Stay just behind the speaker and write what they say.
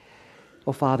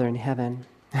Oh, Father in heaven,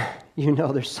 you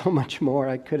know there's so much more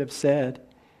I could have said.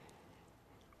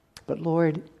 But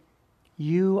Lord,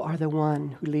 you are the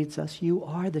one who leads us. You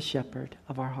are the shepherd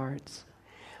of our hearts.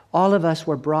 All of us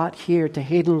were brought here to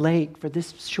Hayden Lake for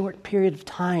this short period of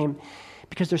time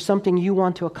because there's something you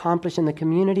want to accomplish in the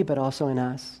community, but also in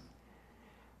us.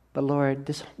 But Lord,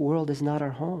 this world is not our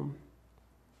home.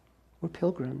 We're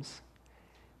pilgrims.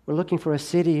 We're looking for a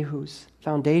city whose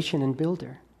foundation and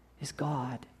builder is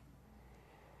God.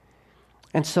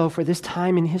 And so for this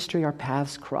time in history, our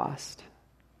paths crossed.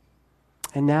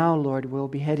 And now, Lord, we'll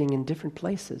be heading in different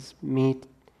places, meet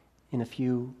in a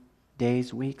few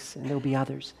days, weeks, and there'll be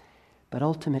others. But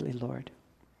ultimately, Lord,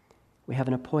 we have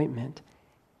an appointment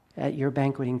at your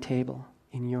banqueting table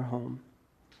in your home.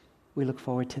 We look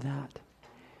forward to that.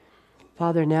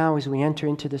 Father, now as we enter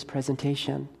into this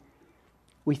presentation,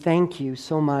 we thank you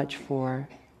so much for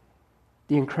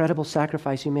the incredible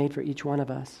sacrifice you made for each one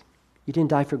of us. You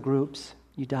didn't die for groups.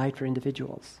 You died for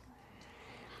individuals.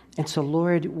 And so,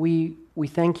 Lord, we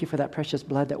thank you for that precious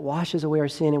blood that washes away our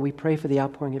sin, and we pray for the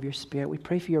outpouring of your Spirit. We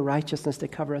pray for your righteousness to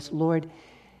cover us. Lord,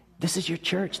 this is your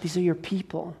church. These are your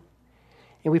people.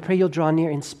 And we pray you'll draw near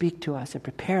and speak to us and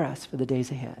prepare us for the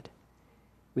days ahead.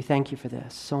 We thank you for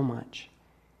this so much.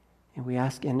 And we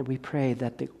ask and we pray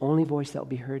that the only voice that will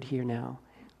be heard here now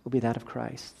will be that of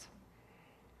Christ.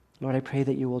 Lord, I pray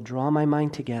that you will draw my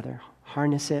mind together,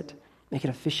 harness it, make it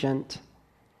efficient,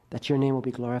 that your name will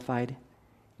be glorified,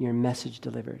 your message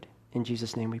delivered. In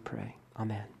Jesus' name we pray.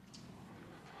 Amen.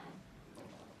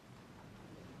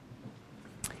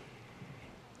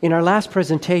 In our last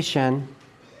presentation,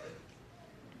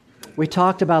 we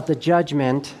talked about the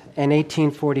judgment in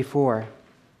 1844.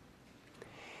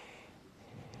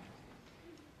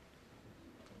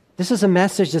 This is a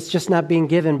message that's just not being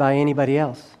given by anybody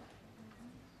else.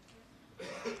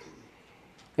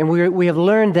 And we have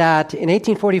learned that in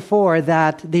 1844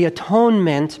 that the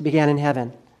atonement began in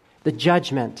heaven. The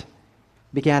judgment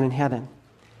began in heaven.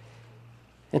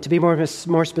 And to be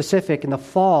more specific, in the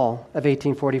fall of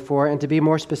 1844, and to be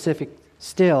more specific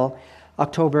still,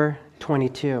 October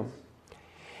 22.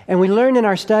 And we learned in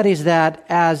our studies that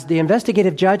as the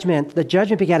investigative judgment, the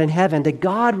judgment began in heaven, that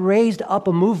God raised up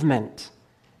a movement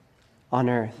on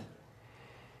earth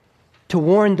to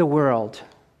warn the world,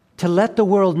 to let the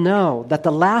world know that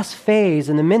the last phase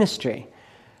in the ministry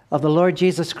of the Lord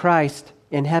Jesus Christ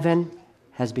in heaven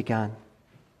has begun.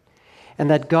 And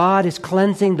that God is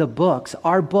cleansing the books,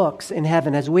 our books in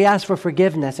heaven, as we ask for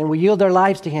forgiveness and we yield our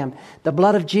lives to Him. The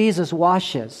blood of Jesus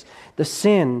washes the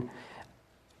sin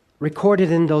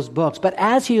recorded in those books. But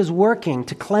as He is working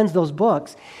to cleanse those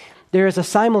books, there is a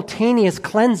simultaneous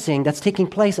cleansing that's taking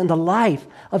place in the life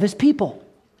of His people.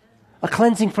 A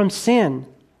cleansing from sin.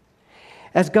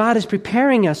 As God is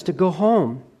preparing us to go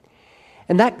home.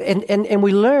 And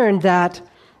we learned that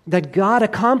God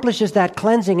accomplishes that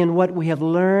cleansing, and what we have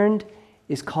learned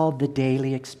is called the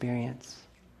daily experience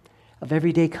of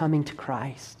every day coming to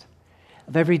Christ,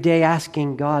 of every day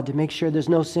asking God to make sure there's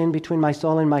no sin between my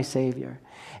soul and my Savior,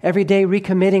 every day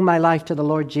recommitting my life to the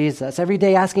Lord Jesus, every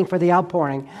day asking for the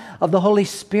outpouring of the Holy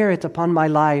Spirit upon my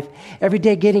life, every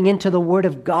day getting into the Word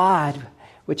of God,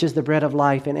 which is the bread of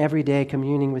life, and every day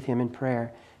communing with Him in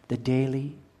prayer, the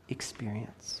daily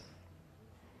experience.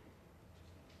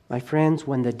 My friends,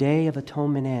 when the day of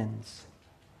atonement ends,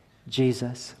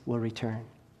 Jesus will return.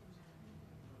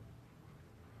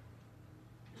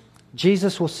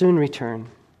 Jesus will soon return.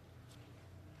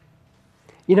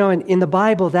 You know, in the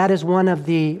Bible, that is one of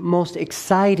the most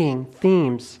exciting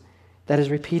themes that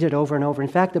is repeated over and over. In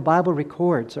fact, the Bible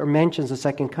records or mentions the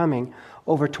second coming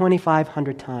over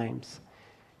 2,500 times.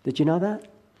 Did you know that?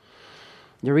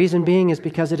 The reason being is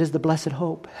because it is the blessed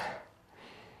hope.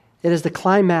 It is the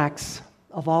climax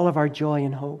of all of our joy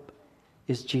and hope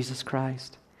is Jesus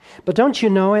Christ. But don't you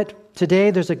know it?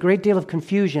 Today there's a great deal of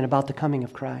confusion about the coming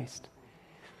of Christ.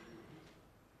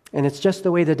 And it's just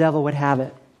the way the devil would have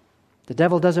it. The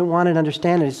devil doesn't want it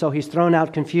understanding, so he's thrown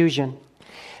out confusion.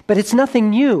 But it's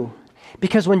nothing new,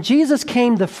 because when Jesus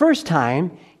came the first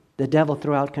time, the devil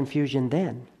threw out confusion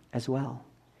then as well.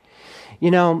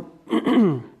 You know,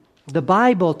 the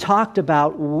Bible talked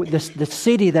about the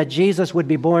city that Jesus would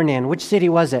be born in. Which city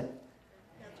was it?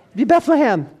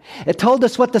 Bethlehem. It told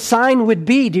us what the sign would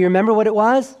be. Do you remember what it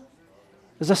was?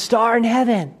 It was a star in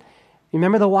heaven. You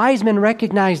remember the wise men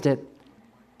recognized it.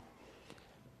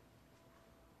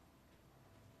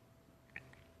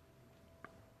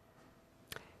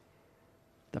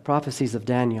 The prophecies of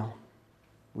Daniel,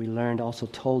 we learned, also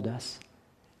told us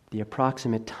the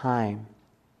approximate time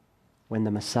when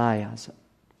the Messiah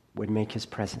would make His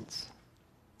presence.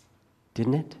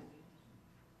 Didn't it?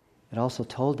 It also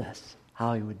told us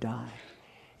how he would die.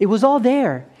 It was all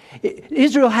there.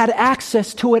 Israel had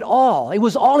access to it all. It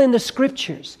was all in the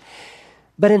scriptures.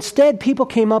 But instead, people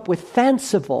came up with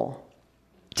fanciful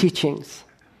teachings,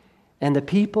 and the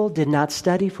people did not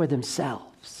study for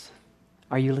themselves.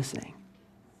 Are you listening?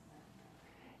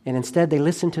 And instead, they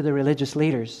listened to the religious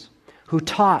leaders who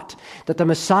taught that the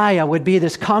Messiah would be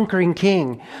this conquering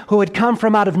king who would come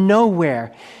from out of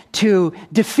nowhere to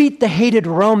defeat the hated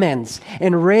Romans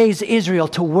and raise Israel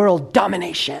to world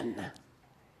domination.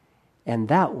 And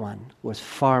that one was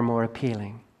far more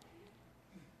appealing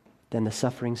than the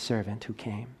suffering servant who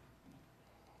came.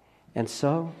 And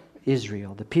so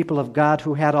Israel, the people of God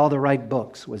who had all the right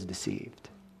books, was deceived.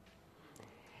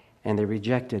 And they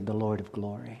rejected the Lord of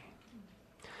glory.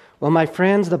 Well, my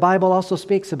friends, the Bible also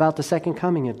speaks about the second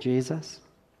coming of Jesus.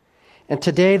 And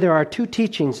today there are two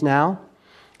teachings now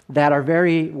that are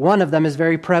one of them is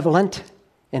very prevalent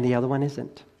and the other one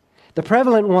isn't. The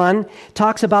prevalent one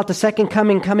talks about the second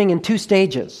coming in two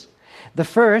stages. The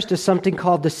first is something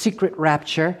called the secret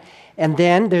rapture, and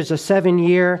then there's a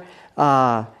 7-year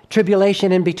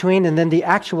tribulation in between, and then the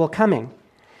actual coming.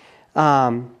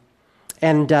 And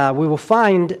we will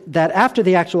find that after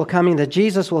the actual coming, that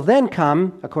Jesus will then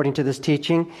come, according to this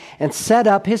teaching, and set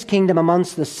up his kingdom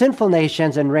amongst the sinful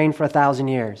nations and reign for 1,000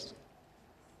 years.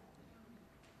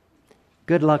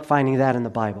 Good luck finding that in the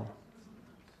Bible.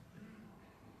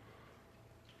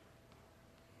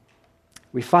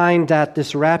 We find that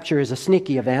this rapture is a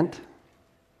sneaky event.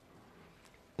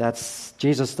 That's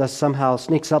Jesus does somehow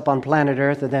sneaks up on planet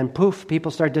Earth, and then poof,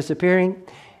 people start disappearing.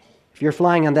 If you're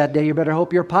flying on that day, you better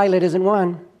hope your pilot isn't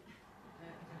one.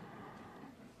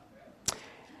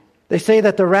 They say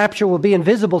that the rapture will be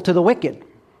invisible to the wicked.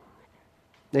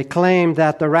 They claim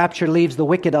that the rapture leaves the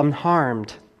wicked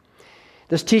unharmed.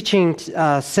 This teaching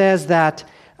says that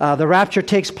the rapture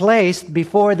takes place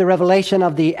before the revelation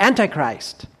of the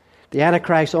Antichrist. The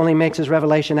Antichrist only makes his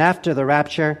revelation after the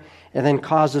rapture and then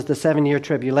causes the 7-year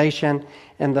tribulation.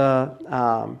 And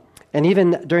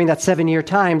even during that 7-year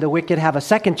time, the wicked have a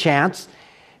second chance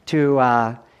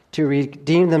to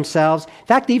redeem themselves. In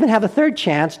fact, they even have a third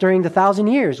chance during the 1,000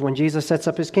 years when Jesus sets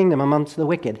up his kingdom amongst the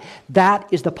wicked. That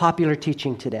is the popular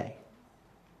teaching today.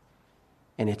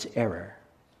 And it's error.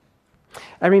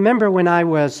 I remember when I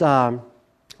was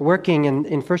working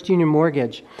in First Union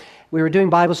Mortgage, we were doing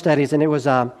Bible studies, and it was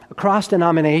a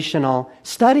cross-denominational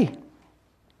study.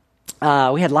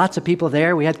 We had lots of people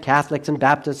there. We had Catholics and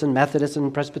Baptists and Methodists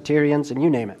and Presbyterians and you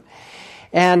name it.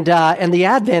 And the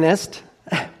Adventist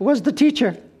was the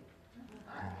teacher.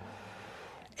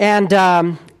 And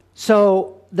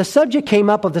so the subject came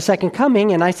up of the second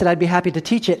coming, and I said I'd be happy to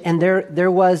teach it. And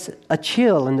there was a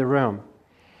chill in the room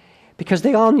because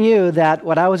they all knew that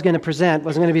what I was going to present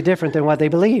was going to be different than what they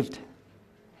believed.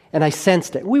 And I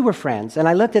sensed it. We were friends. And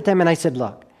I looked at them and I said,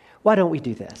 look, why don't we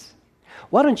do this?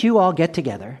 Why don't you all get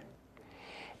together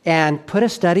and put a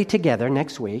study together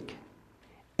next week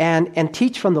and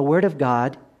teach from the Word of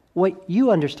God what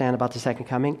you understand about the second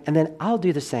coming, and then I'll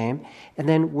do the same, and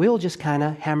then we'll just kind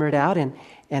of hammer it out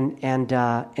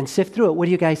and sift through it. What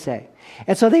do you guys say?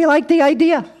 And so they liked the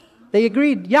idea. They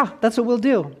agreed, yeah, that's what we'll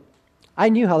do. I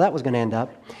knew how that was going to end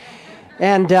up.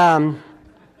 And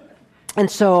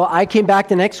so I came back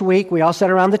the next week. We all sat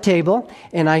around the table,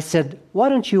 and I said, why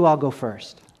don't you all go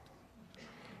first?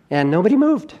 And nobody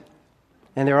moved.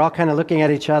 And they were all kind of looking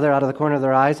at each other out of the corner of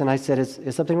their eyes, and I said,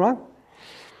 is something wrong?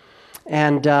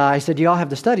 And I said, you all have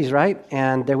the studies, right?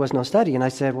 And there was no study. And I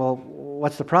said, well,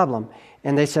 what's the problem?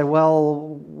 And they said,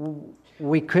 well,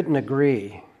 we couldn't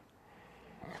agree.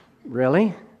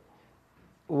 Really?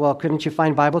 Well, couldn't you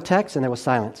find Bible texts? And there was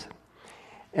silence.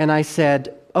 And I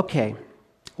said, okay,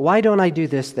 why don't I do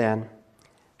this then?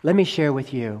 Let me share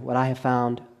with you what I have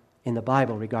found in the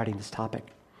Bible regarding this topic.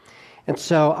 And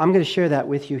so I'm going to share that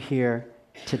with you here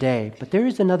today. But there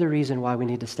is another reason why we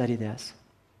need to study this.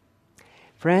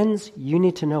 Friends, you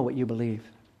need to know what you believe.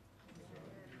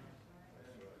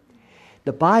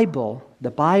 The Bible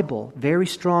very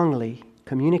strongly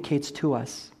communicates to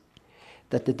us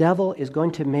that the devil is going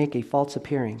to make a false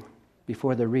appearing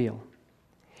before the real.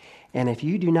 And if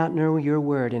you do not know your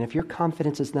word, and if your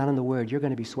confidence is not in the word, you're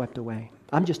going to be swept away.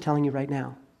 I'm just telling you right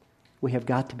now, we have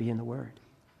got to be in the word.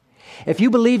 If you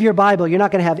believe your Bible, you're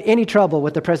not going to have any trouble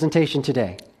with the presentation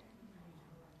today.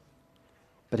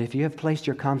 But if you have placed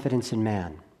your confidence in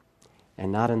man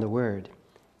and not in the word,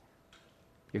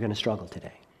 you're going to struggle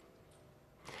today.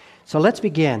 So let's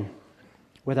begin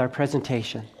with our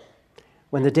presentation.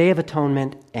 When the Day of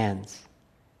Atonement ends,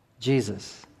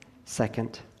 Jesus'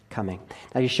 second coming.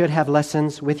 Now you should have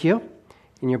lessons with you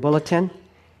in your bulletin,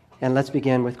 and let's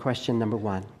begin with question number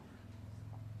 1.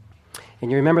 And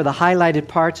you remember the highlighted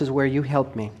parts is where you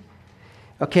help me.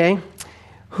 Okay?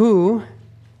 Who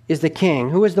is the king?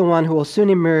 Who is the one who will soon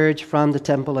emerge from the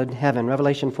temple in heaven?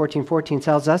 Revelation 14:14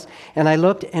 tells us, "And I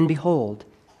looked, and behold,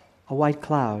 a white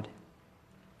cloud.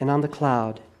 And on the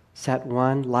cloud sat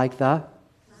one like the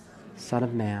Son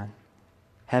of Man,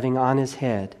 having on his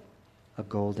head a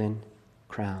golden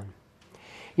crown."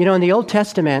 You know, in the Old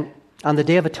Testament, on the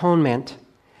Day of Atonement,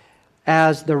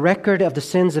 as the record of the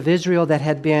sins of Israel that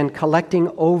had been collecting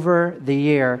over the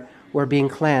year were being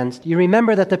cleansed, you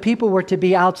remember that the people were to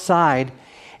be outside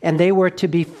and they were to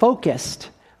be focused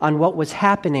on what was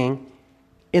happening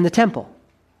in the temple.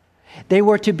 They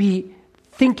were to be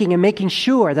thinking and making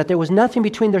sure that there was nothing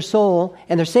between their soul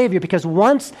and their Savior, because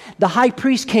once the high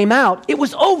priest came out, it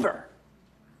was over.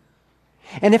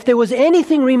 And if there was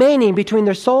anything remaining between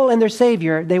their soul and their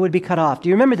Savior, they would be cut off. Do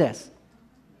you remember this?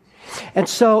 And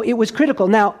so it was critical.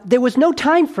 Now, there was no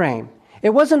time frame.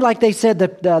 It wasn't like they said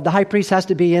that the high priest has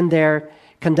to be in there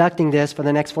conducting this for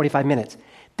the next 45 minutes.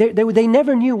 They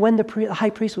never knew when the high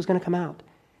priest was going to come out.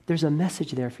 There's a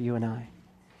message there for you and I.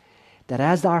 That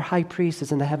as our high priest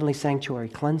is in the heavenly sanctuary,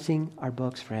 cleansing our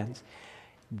books, friends,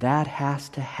 that has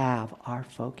to have our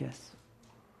focus.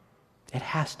 It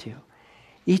has to.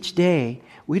 Each day,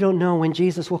 we don't know when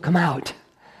Jesus will come out.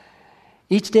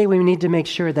 Each day, we need to make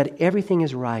sure that everything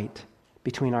is right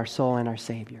between our soul and our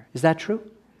Savior. Is that true?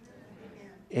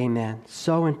 Amen.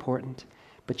 So important.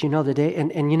 But you know the day,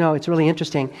 and you know, it's really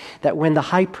interesting that when the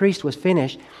high priest was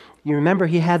finished, you remember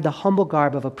he had the humble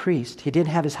garb of a priest. He didn't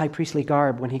have his high priestly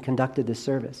garb when he conducted this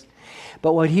service.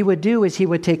 But what he would do is he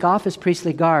would take off his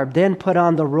priestly garb, then put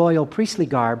on the royal priestly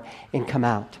garb and come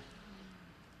out.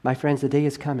 My friends, the day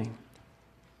is coming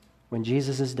when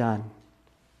Jesus is done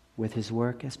with his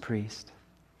work as priest.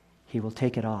 He will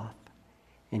take it off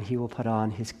and he will put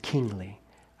on his kingly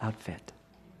outfit.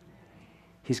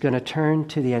 He's going to turn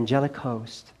to the angelic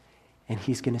host and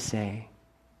he's going to say,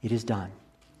 "It is done.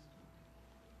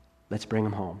 Let's bring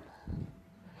him home."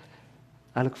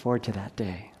 I look forward to that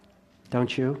day.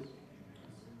 Don't you?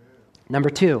 Number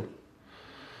 2.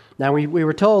 Now we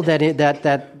were told that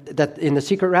in the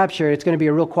secret rapture it's going to be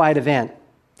a real quiet event.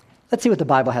 Let's see what the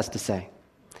Bible has to say.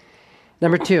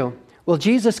 Number 2, will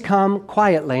Jesus come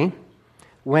quietly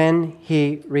when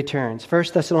he returns?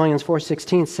 1 Thessalonians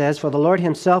 4:16 says, "For the Lord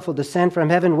himself will descend from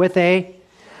heaven with a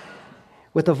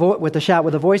shout,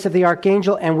 with the voice of the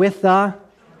archangel, and with the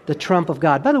trump of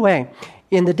God." By the way,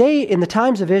 in the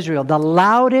times of Israel, the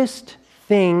loudest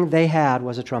thing they had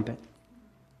was a trumpet.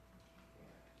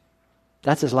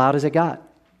 That's as loud as it got.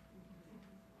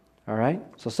 All right?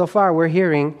 So far we're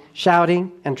hearing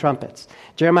shouting and trumpets.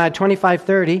 Jeremiah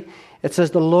 25:30, it says,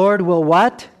 "The Lord will"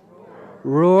 what?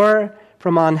 Roar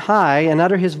from on high and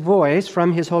utter his voice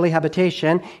from his holy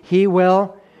habitation. He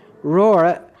will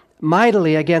roar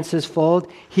mightily against his fold.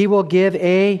 He will give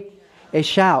a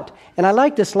shout. And I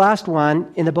like this last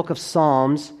one in the book of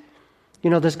Psalms. You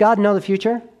know, does God know the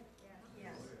future?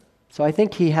 Yes. So I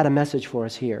think he had a message for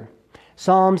us here.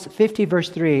 Psalms 50 verse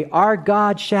 3, "Our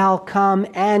God shall come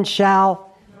and shall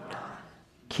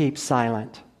keep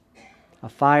silent. A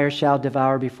fire shall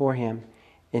devour before him,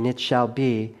 and it shall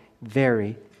be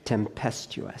very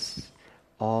tempestuous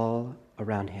all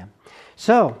around him."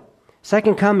 So,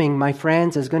 second coming, my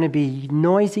friends, is going to be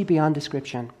noisy beyond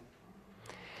description.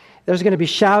 There's going to be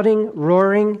shouting,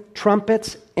 roaring,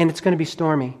 trumpets, and it's going to be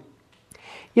stormy.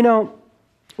 You know,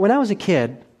 when I was a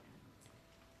kid,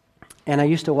 and I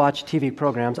used to watch TV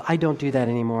programs, I don't do that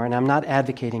anymore, and I'm not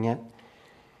advocating it.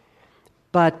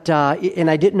 But, and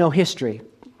I didn't know history.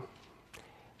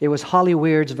 It was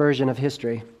Hollyweird's version of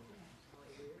history.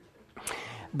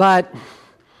 But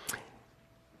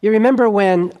you remember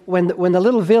when the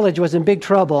little village was in big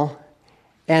trouble,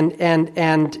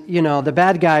 and you know the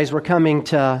bad guys were coming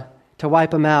to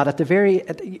wipe them out.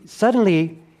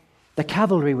 Suddenly, the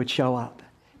cavalry would show up.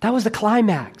 That was the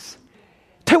climax.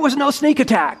 There was no sneak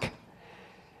attack.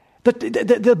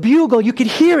 The bugle, you could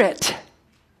hear it.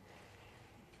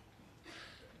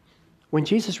 When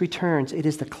Jesus returns, it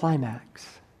is the climax.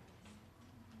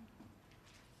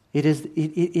 It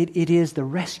is the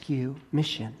rescue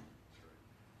mission.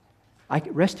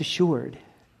 Rest assured,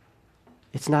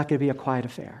 it's not going to be a quiet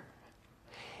affair.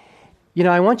 You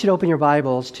know, I want you to open your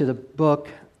Bibles to the book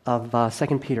of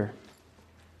 2 Peter.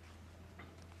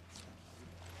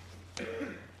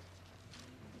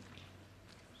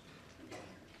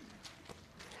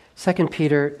 Second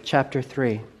Peter chapter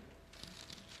 3.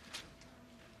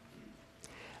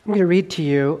 I'm going to read to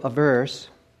you a verse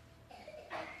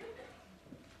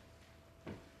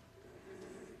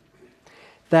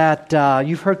that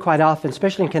you've heard quite often,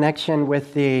 especially in connection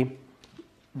with the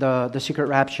secret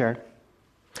rapture.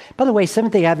 By the way,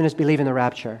 Seventh-day Adventists believe in the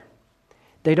rapture.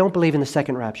 They don't believe in the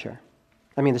second rapture.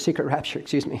 The secret rapture,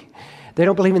 excuse me. They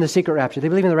don't believe in the secret rapture. They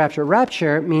believe in the rapture.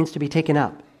 Rapture means to be taken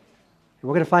up.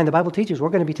 We're going to find, the Bible teaches, we're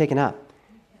going to be taken up.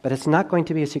 But it's not going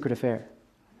to be a secret affair.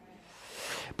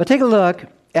 But take a look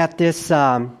at this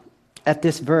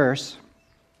verse,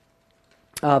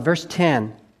 verse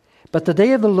 10. But the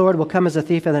day of the Lord will come as a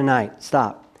thief in the night.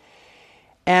 Stop.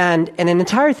 And an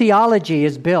entire theology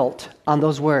is built on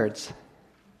those words.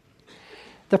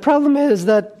 The problem is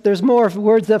that there's more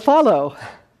words that follow.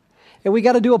 And we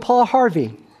got to do a Paul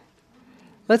Harvey.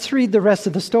 Let's read the rest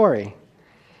of the story.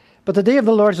 But the day of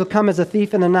the Lord will come as a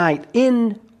thief in the night,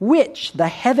 in which the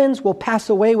heavens will pass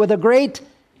away with a great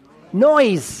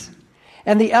noise,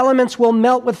 and the elements will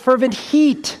melt with fervent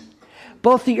heat.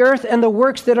 Both the earth and the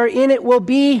works that are in it will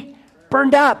be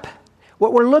burned up.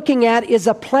 What we're looking at is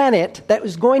a planet that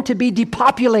is going to be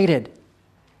depopulated.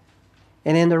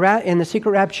 And in the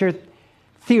secret rapture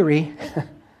theory,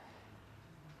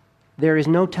 there is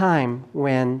no time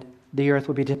when the earth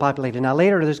will be depopulated. Now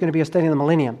later there's going to be a study in the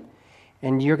millennium,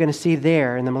 and you're going to see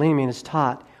there in the millennium is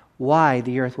taught why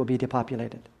the earth will be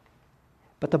depopulated.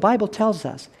 But the Bible tells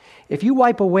us, if you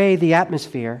wipe away the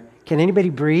atmosphere, can anybody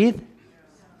breathe?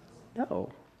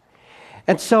 No.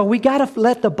 And so we got to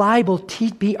let the Bible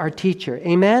be our teacher.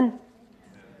 Amen?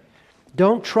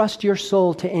 Don't trust your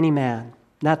soul to any man,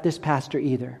 not this pastor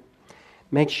either.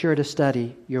 Make sure to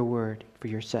study your word for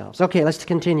yourselves. Okay, let's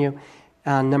continue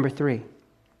on number 3.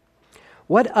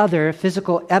 What other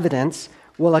physical evidence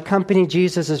will accompany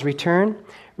Jesus' return?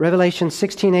 Revelation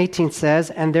 16:18 says,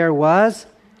 and there was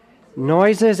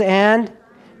noises and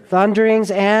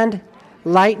thunderings and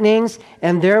lightnings,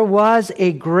 and there was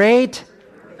a great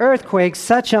earthquake,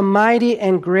 such a mighty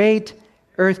and great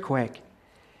earthquake.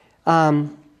 Are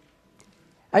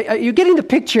you getting the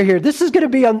picture here? This is going to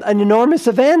be an enormous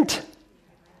event.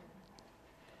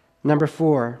 Number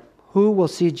 4, who will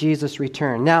see Jesus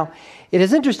return? Now, it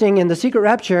is interesting, in the secret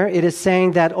rapture, it is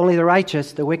saying that only the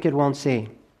righteous, the wicked, won't see.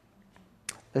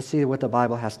 Let's see what the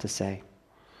Bible has to say.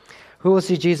 Who will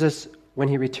see Jesus when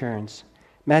he returns?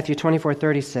 Matthew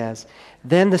 24:30 says,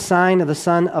 then the sign of the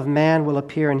Son of Man will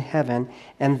appear in heaven,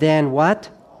 and then what?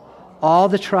 All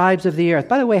the tribes of the earth.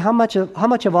 By the way, how much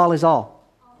of all is all?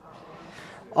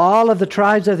 All of the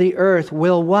tribes of the earth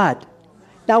will what?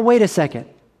 Now wait a second.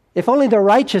 If only the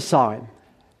righteous saw him,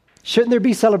 shouldn't there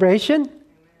be celebration?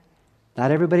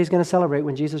 Not everybody's going to celebrate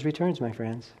when Jesus returns, my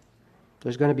friends.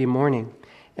 There's going to be mourning.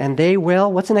 And they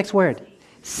will, what's the next word?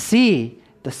 See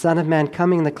the Son of Man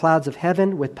coming in the clouds of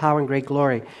heaven with power and great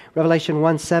glory. Revelation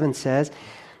 1:7 says,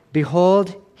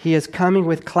 behold, he is coming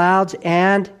with clouds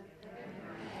and...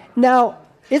 Now,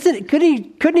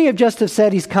 couldn't he have just have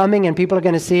said he's coming and people are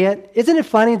going to see it? Isn't it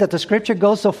funny that the scripture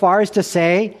goes so far as to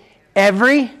say,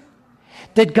 every...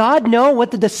 Did God know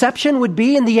what the deception would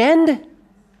be in the end?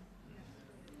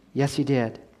 Yes, he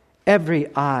did.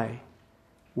 Every eye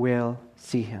will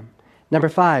see him. Number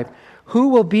 5, who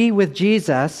will be with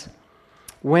Jesus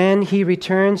when he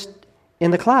returns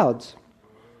in the clouds?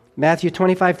 Matthew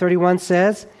 25:31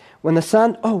 says, when the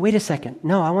sun... Oh, wait a second.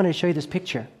 No, I wanted to show you this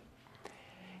picture.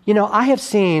 I have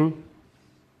seen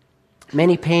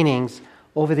many paintings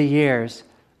over the years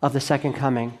of the second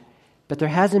coming, but there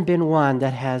hasn't been one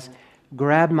that has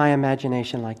grabbed my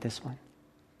imagination like this one.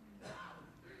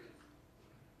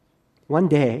 One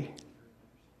day,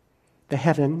 the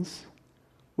heavens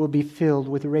will be filled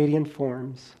with radiant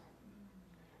forms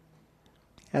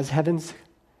as heaven's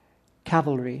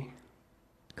cavalry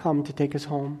come to take us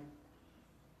home.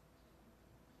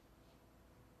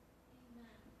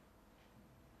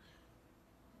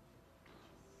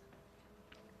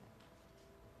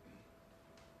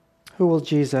 Who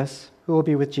will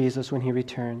be with Jesus when he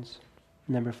returns?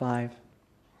 Number 5.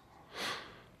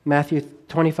 Matthew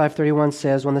 25:31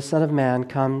 says, when the Son of Man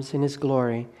comes in his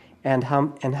glory, and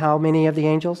how many of the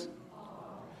angels?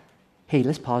 Hey,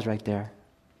 let's pause right there.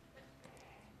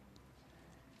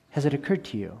 Has it occurred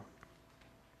to you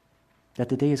that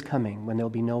the day is coming when there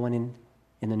will be no one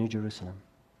in the New Jerusalem?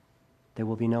 There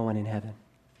will be no one in heaven.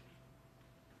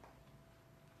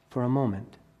 For a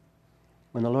moment,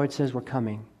 when the Lord says we're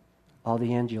coming, all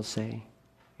the angels say,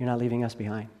 you're not leaving us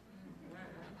behind.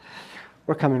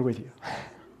 We're coming with you.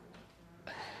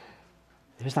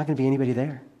 There's not going to be anybody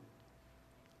there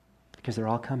because they're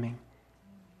all coming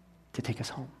to take us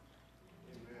home.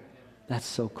 That's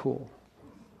so cool.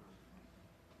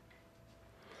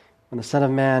 When the Son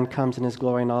of Man comes in his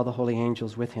glory and all the holy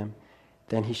angels with him,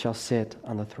 then he shall sit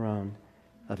on the throne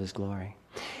of his glory.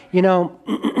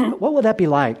 What would that be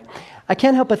like? I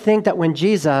can't help but think that when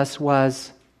Jesus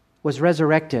was was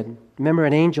resurrected, remember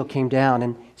an angel came down,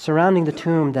 and surrounding the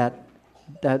tomb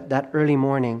that early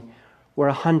morning were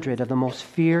 100 of the most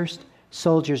fierce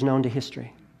soldiers known to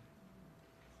history.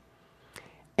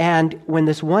 And when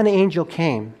this one angel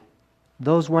came,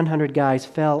 those 100 guys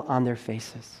fell on their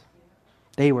faces.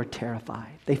 They were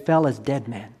terrified. They fell as dead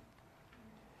men.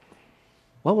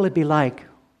 What will it be like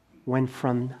when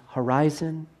from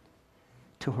horizon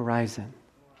to horizon,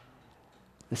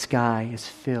 the sky is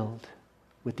filled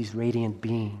with these radiant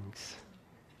beings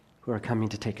who are coming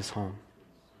to take us home?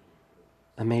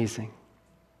 Amazing.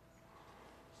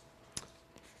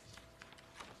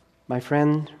 My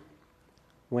friend,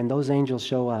 when those angels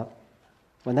show up,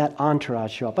 when that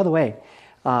entourage show up. By the way,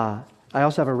 I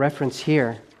also have a reference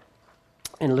here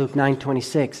in Luke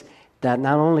 9:26 that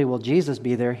not only will Jesus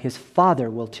be there, his Father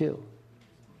will too.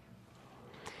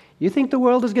 You think the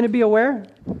world is going to be aware?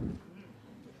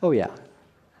 Oh yeah,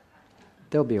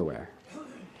 they'll be aware.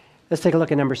 Let's take a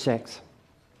look at number 6.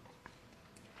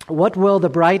 What will the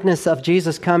brightness of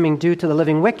Jesus coming do to the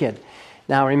living wicked?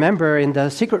 Now remember, in the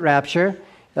secret rapture,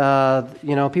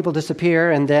 people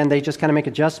disappear and then they just kind of make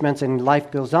adjustments and life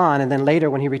goes on. And then later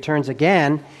when he returns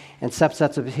again and sets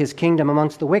up his kingdom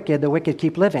amongst the wicked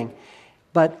keep living.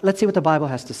 But let's see what the Bible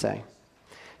has to say.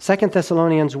 2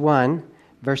 Thessalonians 1,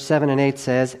 verse 7 and 8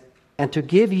 says, "And to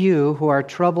give you who are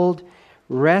troubled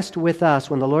rest with us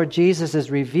when the Lord Jesus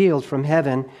is revealed from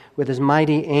heaven with his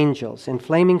mighty angels, in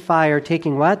flaming fire,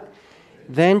 taking" what?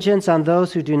 "Vengeance on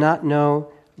those who do not know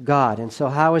God." And so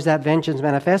how is that vengeance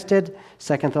manifested?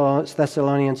 2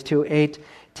 Thessalonians 2:8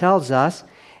 tells us,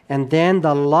 "And then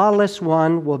the lawless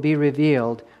one will be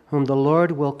revealed, whom the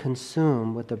Lord will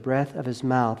consume with the breath of his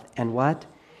mouth," and what?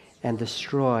 "And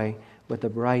destroy with the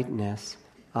brightness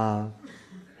of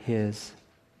his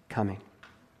coming."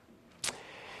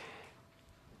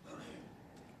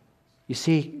 You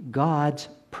see, God's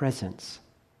presence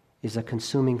is a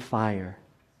consuming fire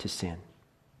to sin.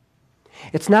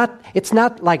 It's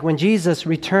not like when Jesus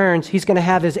returns, he's going to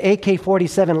have his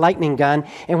AK-47 lightning gun,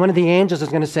 and one of the angels is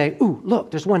going to say, "Ooh,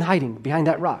 look, there's one hiding behind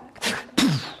that rock."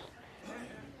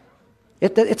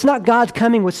 It's not God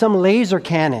coming with some laser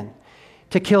cannon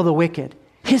to kill the wicked.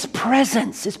 His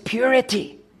presence is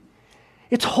purity.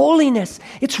 It's holiness.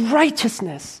 It's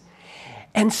righteousness.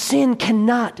 And sin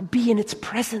cannot be in its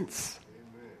presence.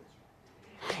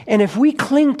 And if we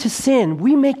cling to sin,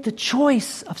 we make the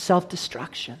choice of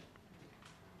self-destruction.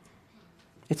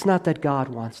 It's not that God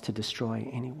wants to destroy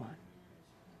anyone,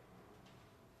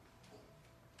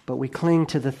 but we cling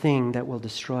to the thing that will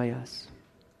destroy us.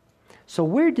 So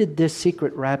where did this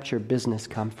secret rapture business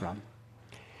come from?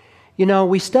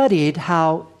 We studied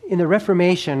how in the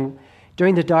Reformation,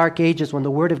 during the Dark Ages, when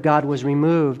the Word of God was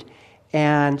removed,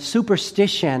 and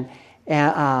superstition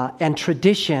and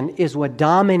tradition is what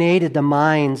dominated the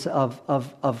minds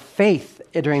of faith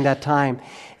during that time,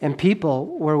 and people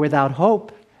were without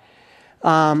hope.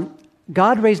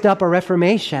 God raised up a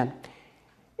Reformation,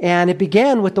 and it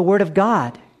began with the Word of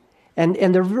God.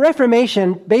 And the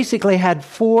Reformation basically had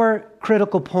 4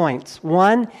 critical points.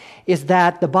 One is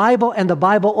that the Bible and the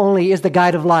Bible only is the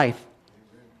guide of life.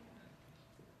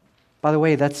 By the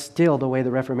way, that's still the way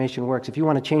the Reformation works. If you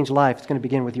want to change life, it's going to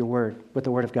begin with your Word, with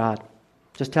the Word of God.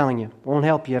 Just telling you. It won't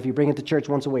help you if you bring it to church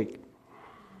once a week.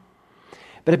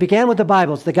 But it began with the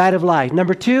Bible. It's the guide of life.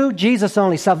 Number 2, Jesus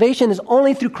only. Salvation is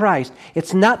only through Christ.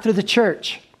 It's not through the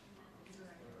church.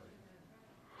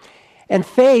 And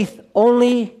faith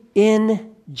only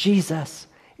in Jesus.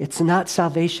 It's not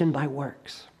salvation by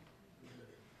works.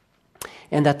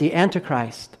 And that the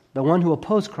Antichrist, the one who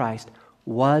opposed Christ,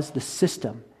 was the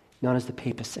system known as the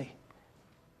papacy.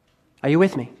 Are you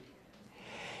with me?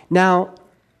 Now,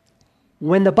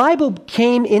 when the Bible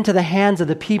came into the hands of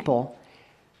the people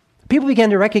began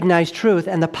to recognize truth,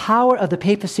 and the power of the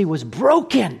papacy was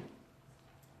broken.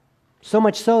 So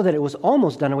much so that it was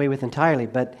almost done away with entirely,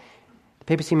 but the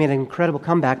papacy made an incredible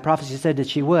comeback. Prophecy said that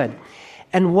she would.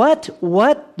 And what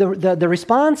the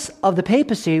response of the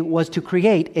papacy was to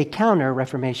create a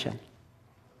counter-reformation.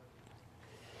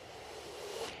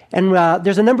 And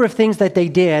there's a number of things that they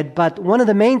did, but one of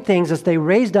the main things is they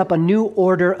raised up a new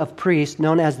order of priests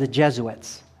known as the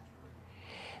Jesuits.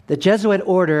 The Jesuit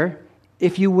order,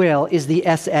 if you will, is the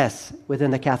SS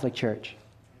within the Catholic Church.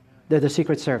 They're the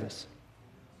Secret Service.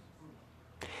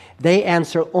 They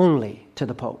answer only to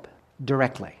the Pope,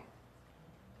 directly.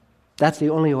 That's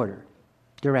the only order,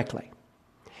 directly.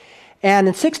 And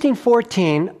in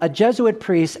 1614, a Jesuit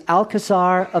priest,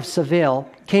 Alcazar of Seville,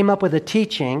 came up with a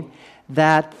teaching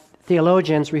that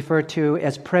theologians refer to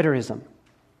as preterism.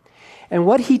 And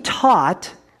what he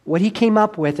taught, what he came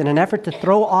up with in an effort to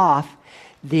throw off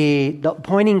the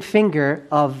pointing finger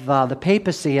of the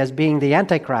papacy as being the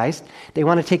Antichrist. They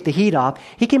want to take the heat off.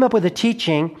 He came up with a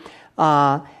teaching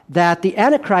that the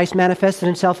Antichrist manifested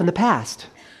himself in the past.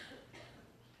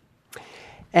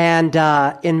 And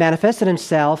manifested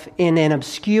himself in an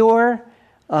obscure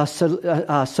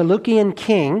Seleucian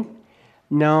king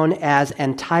known as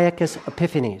Antiochus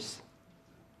Epiphanes.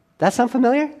 That sound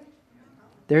familiar?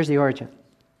 There's the origin.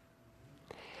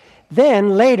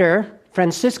 Then later,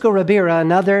 Francisco Ribera,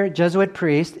 another Jesuit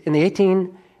priest, in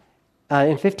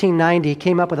 1590,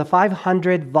 came up with a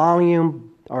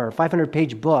 500-volume or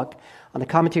 500-page book on the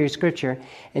commentary of Scripture,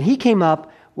 and he came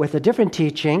up with a different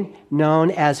teaching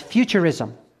known as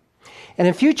futurism. And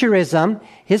in futurism,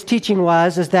 his teaching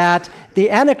was that the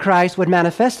Antichrist would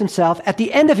manifest himself at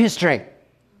the end of history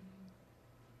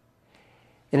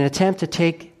in an attempt to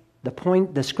take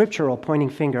the scriptural pointing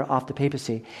finger off the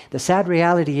papacy. The sad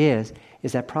reality is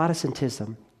that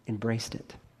Protestantism embraced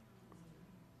it.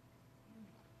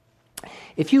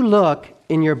 If you look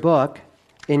in your book,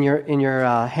 in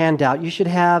your handout, you should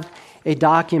have a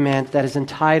document that is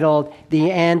entitled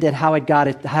 "The End and How It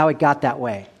Got That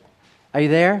Way." Are you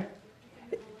there?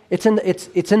 It's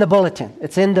in the bulletin.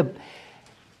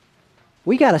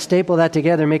 We got to staple that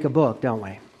together and make a book, don't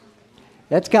we?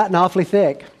 That's gotten awfully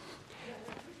thick.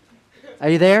 Are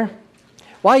you there?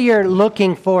 While you're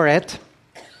looking for it,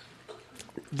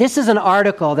 this is an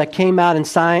article that came out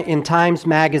in Times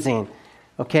Magazine.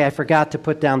 Okay, I forgot to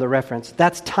put down the reference.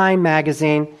 That's Time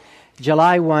Magazine,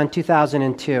 July 1,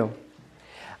 2002.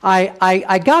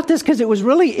 I got this because it was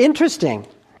really interesting.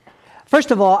 First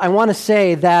of all, I want to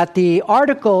say that the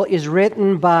article is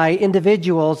written by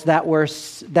individuals that were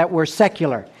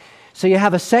secular. So you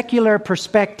have a secular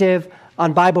perspective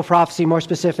on Bible prophecy, more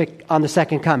specific on the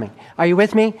second coming. Are you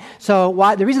with me? So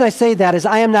the reason I say that is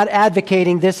I am not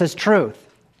advocating this as truth.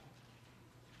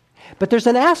 But there's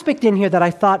an aspect in here that I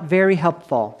thought very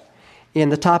helpful in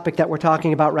the topic that we're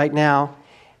talking about right now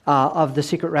of the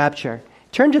secret rapture.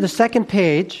 Turn to the second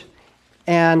page,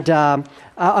 and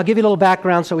I'll give you a little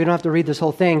background so we don't have to read this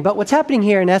whole thing. But what's happening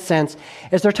here, in essence,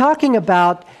 is they're talking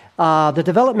about the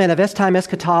development of end-time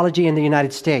eschatology in the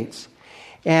United States.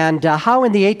 And how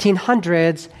in the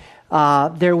 1800s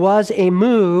there was a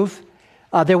move,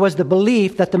 there was the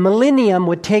belief that the millennium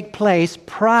would take place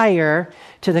prior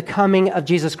to the coming of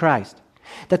Jesus Christ.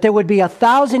 That there would be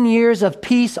 1,000 years of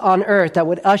peace on earth that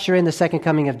would usher in the second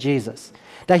coming of Jesus.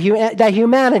 That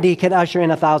humanity can usher in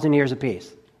 1,000 years of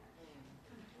peace.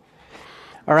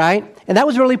 All right? And that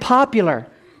was really popular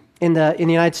in the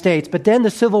United States. But then the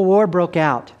Civil War broke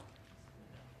out.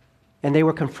 And they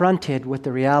were confronted with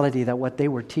the reality that what they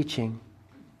were teaching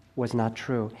was not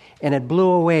true. And it blew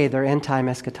away their end-time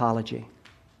eschatology.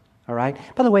 All right?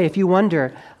 By the way, if you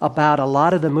wonder about a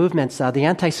lot of the movements, the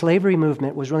anti-slavery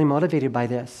movement was really motivated by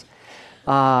this,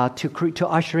 to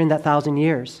usher in that 1,000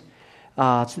 years.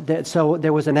 So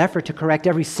there was an effort to correct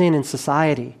every sin in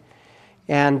society.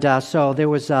 And so there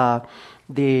was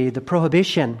the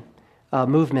prohibition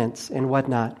movements and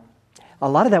whatnot. A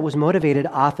lot of that was motivated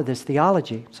off of this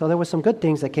theology. So there were some good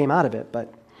things that came out of it,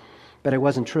 but it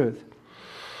wasn't truth.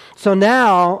 So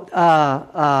now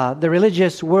the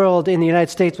religious world in the United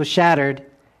States was shattered.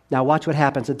 Now watch what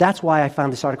happens. That's why I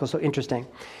found this article so interesting.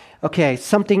 Okay,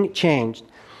 something changed.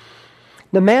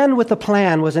 The man with the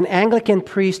plan was an Anglican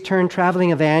priest turned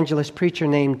traveling evangelist preacher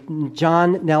named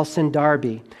John Nelson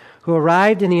Darby, who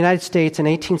arrived in the United States in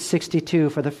 1862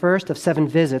 for the first of 7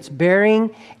 visits,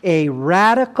 bearing a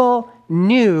radical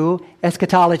new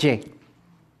eschatology.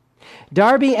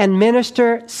 Darby and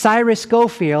minister Cyrus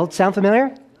Scofield, sound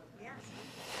familiar? Yes.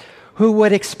 Who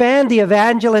would expand the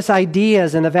evangelist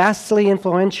ideas in the vastly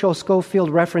influential Scofield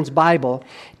Reference Bible,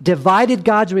 divided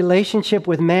God's relationship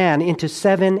with man into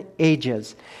 7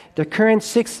 ages. The current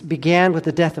 6 began with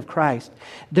the death of Christ.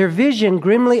 Their vision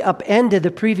grimly upended the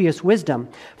previous wisdom.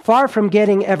 Far from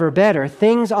getting ever better,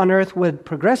 things on earth would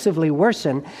progressively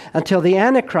worsen until the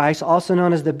Antichrist, also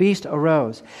known as the beast,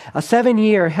 arose. A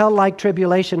 7-year hell-like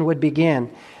tribulation would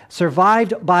begin,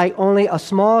 survived by only a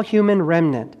small human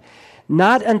remnant.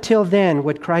 Not until then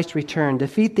would Christ return,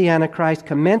 defeat the Antichrist,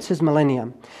 commence his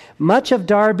millennium. Much of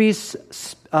Darby's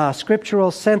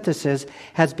scriptural synthesis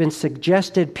has been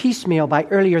suggested piecemeal by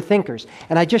earlier thinkers.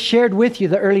 And I just shared with you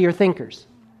the earlier thinkers.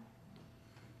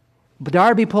 But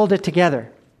Darby pulled it together.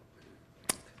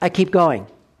 I keep going.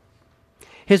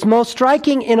 His most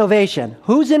striking innovation.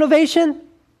 Whose innovation?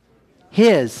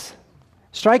 His.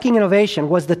 Striking innovation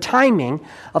was the timing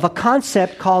of a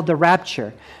concept called the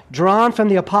rapture, drawn from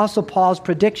the Apostle Paul's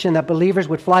prediction that believers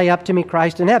would fly up to meet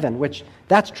Christ in heaven, which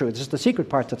that's true. It's just the secret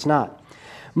part that's not.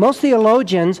 Most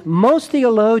theologians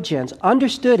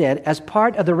understood it as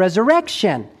part of the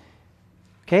resurrection,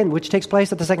 okay, which takes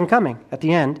place at the second coming, at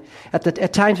the end,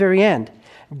 at time's very end.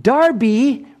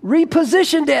 Darby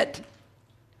repositioned it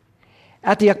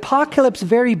at the apocalypse's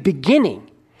very beginning,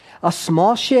 a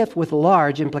small shift with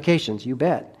large implications, you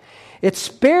bet. It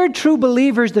spared true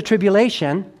believers the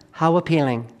tribulation. How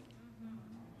appealing.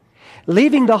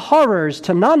 Leaving the horrors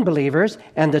to non-believers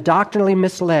and the doctrinally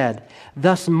misled,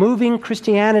 thus moving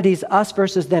Christianity's us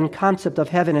versus them concept of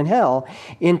heaven and hell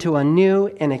into a new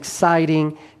and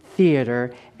exciting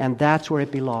theater, and that's where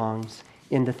it belongs,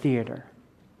 in the theater.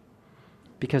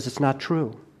 Because it's not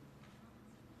true.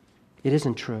 It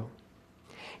isn't true.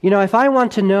 You know, if I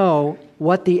want to know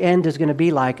what the end is going to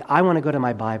be like, I want to go to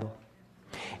my Bible.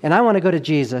 And I want to go to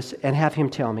Jesus and have him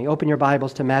tell me. Open your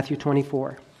Bibles to Matthew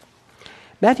 24.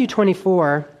 Matthew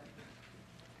 24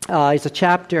 is a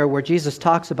chapter where Jesus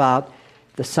talks about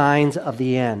the signs of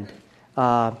the end.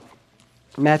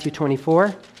 Matthew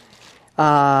 24.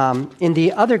 In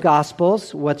the other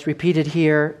Gospels, what's repeated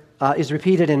here is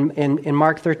repeated in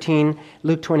Mark 13,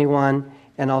 Luke 21,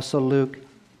 and also Luke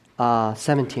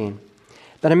 17.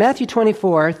 But in Matthew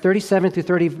 24, 37 through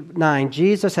 39,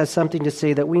 Jesus has something to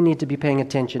say that we need to be paying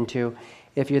attention to.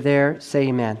 If you're there, say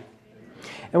amen.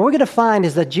 And what we're going to find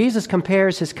is that Jesus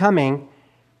compares his coming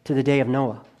to the day of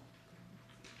Noah.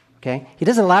 Okay? He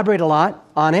doesn't elaborate a lot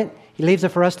on it. He leaves it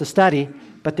for us to study.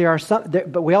 But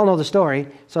but we all know the story,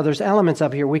 so there's elements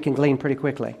up here we can glean pretty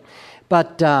quickly.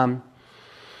 But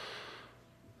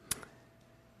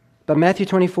Matthew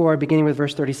 24, beginning with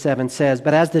verse 37, says,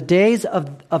 "But as the days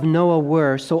of Noah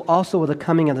were, so also will the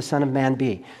coming of the Son of Man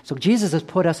be." So Jesus has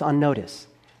put us on notice.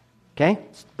 Okay?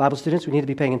 Bible students, we need to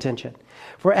be paying attention.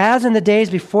 "For as in the days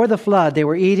before the flood, they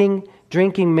were eating,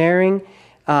 drinking, marrying,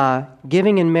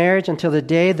 giving in marriage until the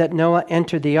day that Noah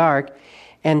entered the ark,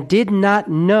 and did not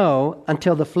know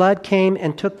until the flood came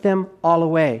and took them all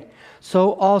away.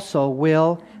 So also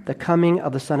will the coming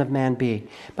of the Son of Man be."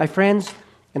 My friends,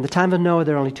 in the time of Noah,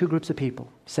 there are only two groups of people,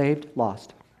 saved,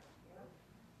 lost.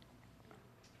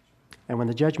 And when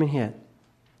the judgment hit,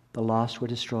 the lost were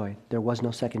destroyed. There was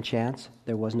no second chance.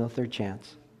 There was no third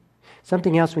chance.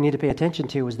 Something else we need to pay attention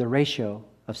to is the ratio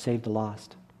of saved to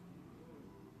lost.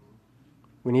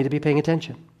 We need to be paying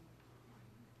attention.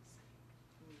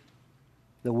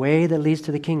 The way that leads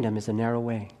to the kingdom is a narrow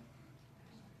way.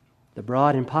 The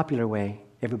broad and popular way,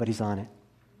 everybody's on it.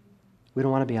 We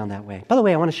don't want to be on that way. By the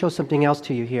way, I want to show something else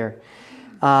to you here.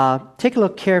 Take a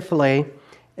look carefully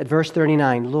at verse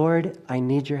 39. "Lord, I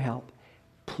need your help.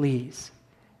 Please."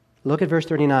 Look at verse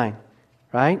 39,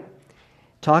 right?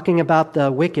 Talking about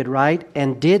the wicked, right?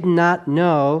 "And did not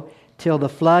know till the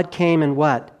flood came and"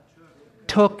 what?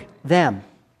 "Took them."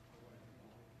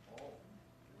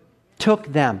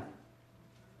 Took them.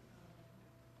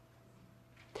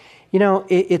 You know,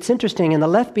 it's interesting. In the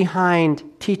left behind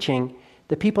teaching,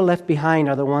 the people left behind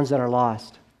are the ones that are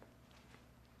lost.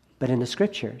 But in the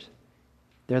Scriptures,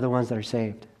 they're the ones that are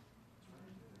saved.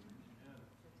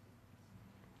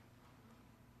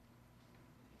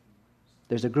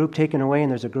 There's a group taken away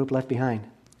and there's a group left behind.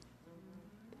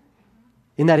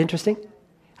 Isn't that interesting?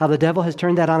 How the devil has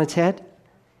turned that on its head?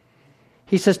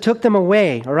 He says, took them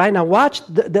away. All right, now watch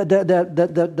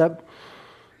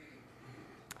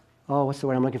what's the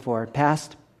word I'm looking for?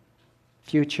 Past,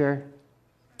 future,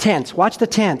 tense. Watch the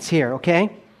tense here,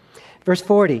 okay? Verse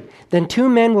 40. "Then two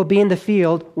men will be in the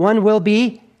field. One will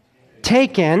be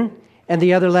taken and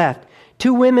the other left.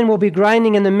 Two women will be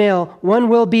grinding in the mill. One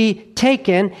will be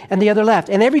taken and the other left."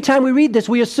 And every time we read this,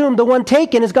 we assume the one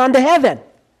taken has gone to heaven.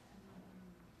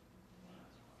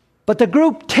 But the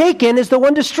group taken is the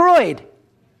one destroyed.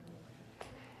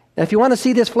 Now, if you want to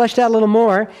see this fleshed out a little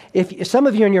more, if some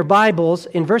of you in your Bibles,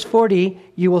 in verse 40,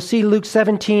 you will see Luke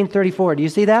 17:34. Do you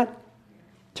see that?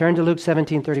 Turn to Luke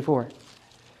 17:34.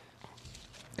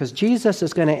 Because Jesus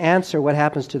is going to answer what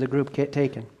happens to the group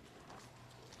taken.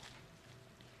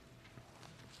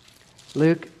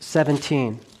 Luke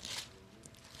 17,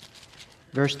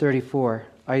 verse 34.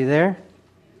 Are you there?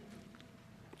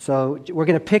 So we're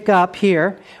going to pick up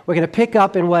here. We're going to pick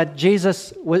up in what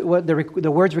Jesus, what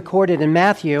the words recorded in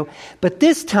Matthew. But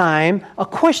this time, a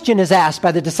question is asked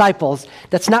by the disciples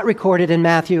that's not recorded in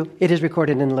Matthew. It is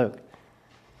recorded in Luke.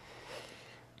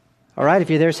 All right,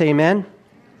 if you're there, say amen.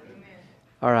 Amen.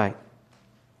 All right.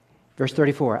 Verse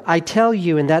 34. "I tell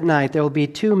you, in that night there will be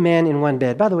two men in one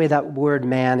bed." By the way, that word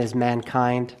 "man" is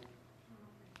mankind.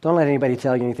 Don't let anybody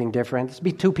tell you anything different. It's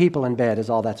be two people in bed is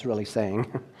all that's really saying.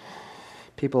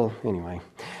 People, anyway.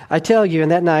 I tell you in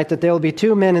that night that there will be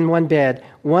 2 men in one bed.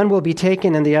 One will be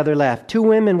taken and the other left. 2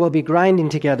 women will be grinding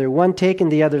together. One taken,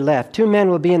 the other left. 2 men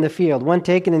will be in the field. One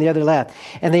taken and the other left.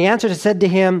 And they answered and said to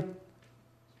him,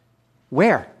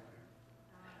 where?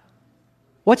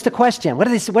 What's the question? What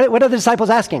are the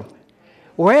disciples asking?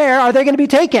 Where are they going to be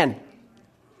taken?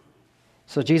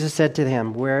 So Jesus said to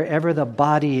him, wherever the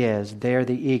body is, there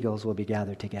the eagles will be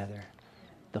gathered together.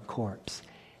 The corpse.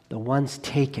 The ones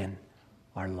taken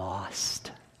are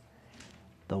lost.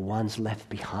 The ones left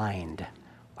behind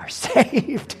are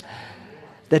saved.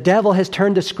 The devil has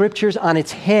turned the scriptures on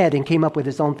its head and came up with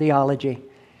his own theology.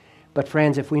 But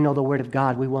friends, if we know the word of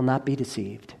God, we will not be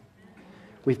deceived.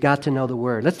 We've got to know the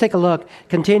word. Let's take a look.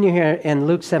 Continue here in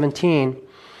Luke 17,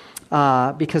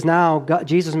 because now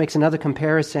Jesus makes another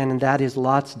comparison, and that is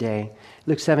Lot's day.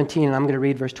 Luke 17, and I'm going to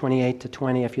read verse 28 to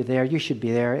 20. If you're there, you should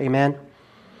be there. Amen.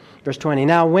 Verse 20,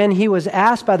 now when he was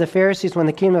asked by the Pharisees when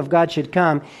the kingdom of God should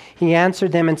come, he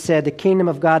answered them and said, the kingdom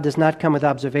of God does not come with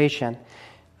observation.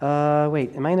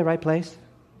 Wait, am I in the right place?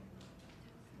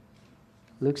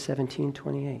 Luke 17,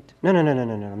 28. No, I'm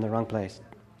in the wrong place.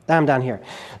 I'm down here.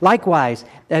 Likewise,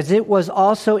 as it was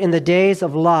also in the days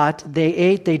of Lot, they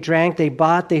ate, they drank, they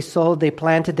bought, they sold, they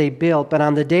planted, they built. But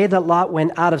on the day that Lot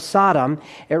went out of Sodom,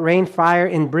 it rained fire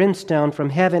and brimstone from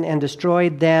heaven and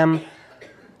destroyed them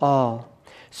all.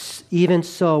 Even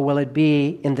so will it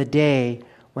be in the day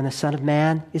when the Son of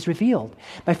Man is revealed.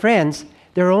 My friends,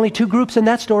 there are only 2 groups in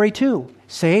that story too,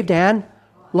 saved and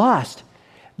lost.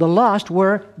 The lost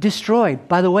were destroyed.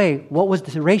 By the way, what was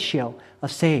the ratio of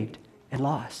saved and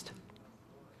lost?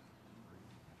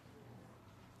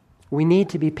 We need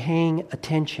to be paying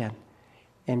attention,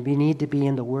 and we need to be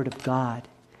in the Word of God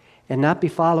and not be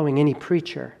following any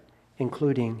preacher,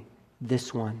 including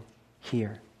this one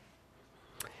here.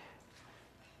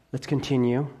 Let's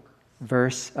continue.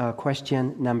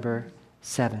 Question number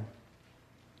 7.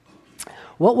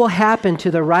 What will happen to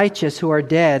the righteous who are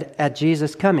dead at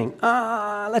Jesus' coming?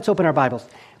 Let's open our Bibles.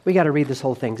 We got to read this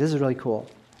whole thing. This is really cool.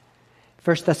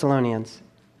 1 Thessalonians.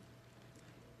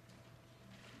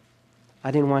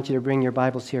 I didn't want you to bring your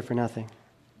Bibles here for nothing.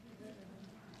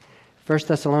 1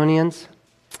 Thessalonians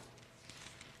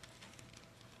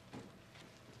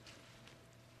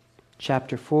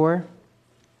chapter 4.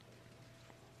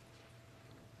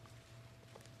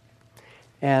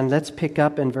 And let's pick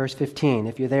up in verse 15.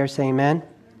 If you're there, say amen.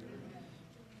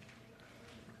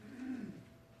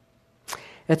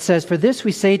 It says, for this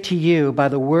we say to you by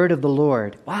the word of the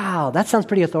Lord. Wow, that sounds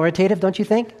pretty authoritative, don't you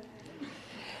think?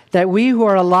 That we who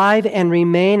are alive and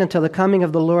remain until the coming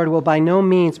of the Lord will by no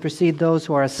means precede those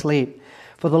who are asleep.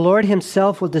 For the Lord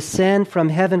himself will descend from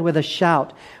heaven with a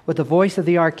shout, with the voice of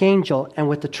the archangel, and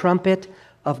with the trumpet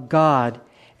of God,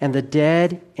 and the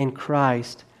dead in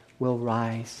Christ will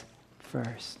rise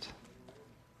first.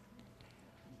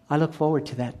 I look forward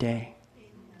to that day.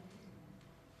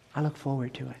 I look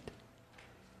forward to it.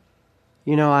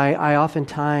 You know, I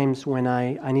oftentimes, when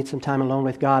I need some time alone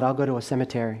with God, I'll go to a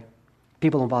cemetery.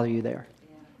 People don't bother you there.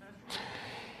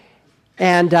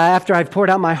 And after I've poured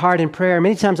out my heart in prayer,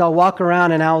 many times I'll walk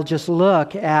around and I'll just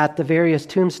look at the various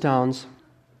tombstones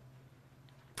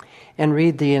and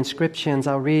read the inscriptions.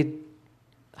 I'll read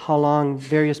how long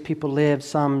various people lived,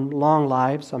 some long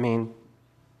lives,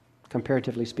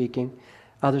 comparatively speaking.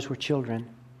 Others were children.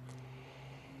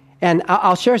 And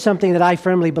I'll share something that I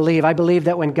firmly believe. I believe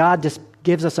that when God just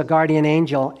gives us a guardian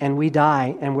angel and we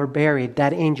die and we're buried,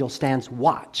 that angel stands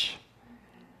watch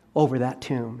over that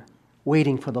tomb,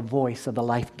 waiting for the voice of the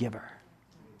life giver.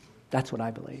 That's what I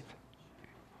believe.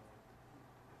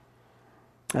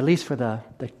 At least for the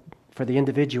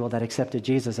individual that accepted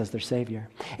Jesus as their Savior.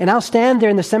 And I'll stand there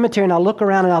in the cemetery and I'll look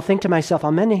around and I'll think to myself, I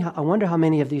wonder how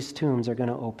many of these tombs are going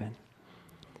to open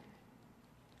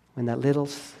when that little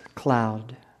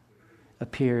cloud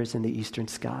appears in the eastern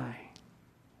sky.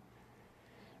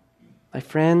 My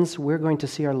friends, we're going to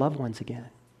see our loved ones again.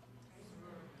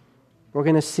 We're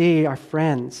going to see our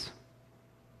friends.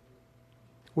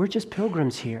 We're just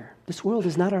pilgrims here. This world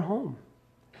is not our home.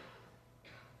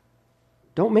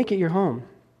 Don't make it your home,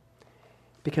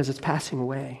 because it's passing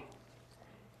away.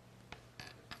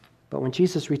 But when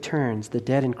Jesus returns, the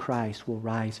dead in Christ will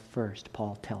rise first,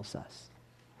 Paul tells us.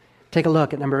 Take a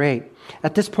look at number 8.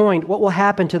 At this point, what will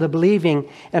happen to the believing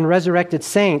and resurrected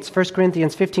saints? 1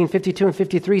 Corinthians 15, 52 and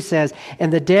 53 says,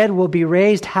 and the dead will be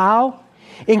raised how?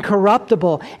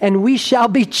 Incorruptible, and we shall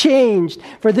be changed.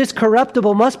 For this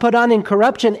corruptible must put on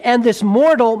incorruption, and this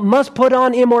mortal must put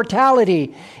on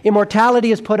immortality.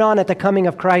 Immortality is put on at the coming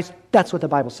of Christ. That's what the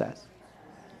Bible says.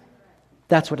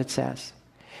 That's what it says.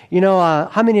 You know,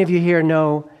 how many of you here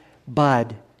know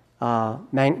Bud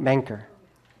Manker?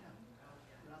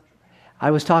 I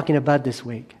was talking to Bud this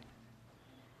week,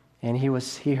 and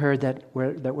he heard that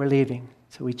we're leaving,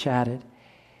 so we chatted.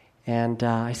 And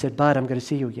I said, Bud, I'm going to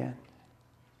see you again.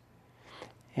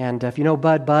 And if you know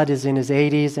Bud is in his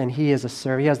 80s, and he is a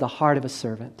servant. He has the heart of a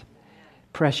servant.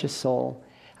 Precious soul.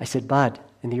 I said, Bud,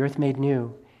 in the earth made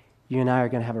new, you and I are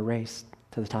going to have a race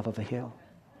to the top of a hill.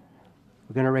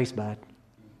 We're going to race, Bud.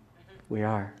 We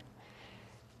are.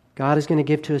 God is going to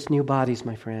give to us new bodies,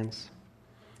 my friends.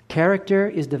 Character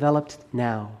is developed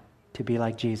now to be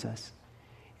like Jesus.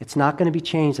 It's not going to be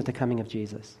changed at the coming of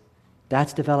Jesus.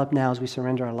 That's developed now as we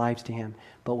surrender our lives to Him.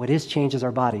 But what is changed is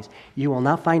our bodies. You will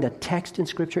not find a text in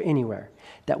Scripture anywhere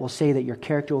that will say that your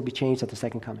character will be changed at the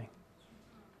second coming.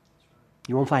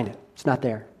 You won't find it. It's not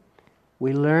there.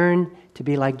 We learn to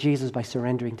be like Jesus by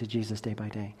surrendering to Jesus day by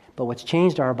day. But what's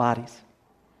changed are our bodies.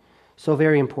 So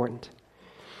very important.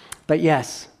 But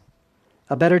yes,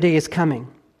 a better day is coming.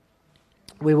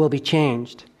 We will be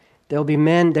changed. There will be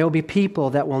men, there will be people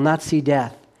that will not see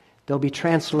death. They'll be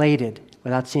translated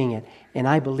without seeing it. And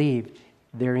I believe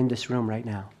they're in this room right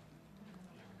now.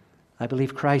 I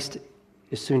believe Christ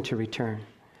is soon to return.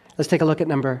 Let's take a look at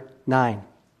number 9.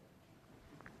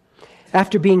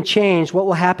 After being changed, what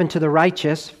will happen to the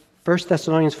righteous? 1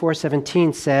 Thessalonians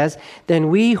 4:17 says, then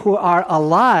we who are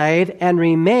alive and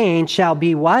remain shall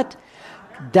be what?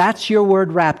 That's your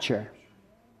word, rapture.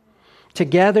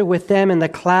 Together with them in the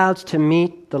clouds to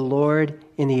meet the Lord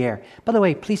in the air. By the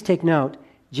way, please take note,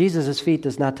 Jesus' feet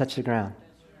does not touch the ground.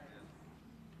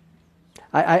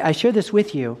 I share this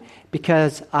with you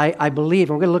because I believe,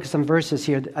 and we're going to look at some verses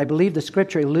here, I believe the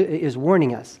Scripture is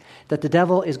warning us that the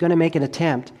devil is going to make an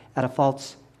attempt at a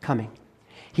false coming.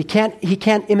 He can't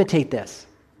imitate this,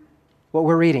 what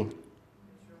we're reading.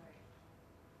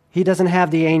 He doesn't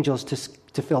have the angels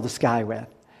to fill the sky with.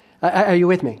 Are you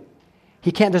with me?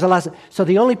 He can't, there's a lot. So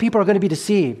the only people who are going to be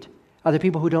deceived are the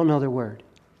people who don't know their word.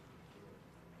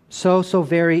 So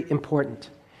very important.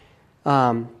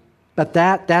 But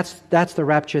that's the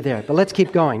rapture there. But let's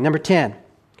keep going. Number 10.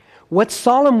 What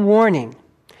solemn warning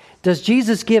does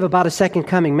Jesus give about a second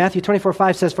coming? Matthew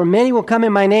 24:5 says, for many will come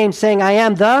in my name saying, I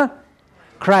am the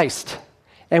Christ,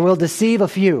 and will deceive a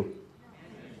few.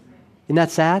 Isn't that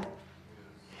sad?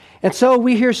 And so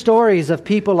we hear stories of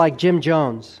people like Jim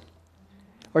Jones,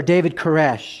 or David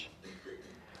Koresh,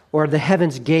 or the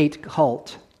Heaven's Gate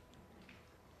cult.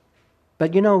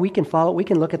 But you know, we can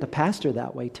look at the pastor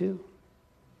that way too.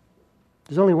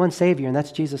 There's only one Savior, and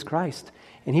that's Jesus Christ.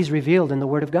 And He's revealed in the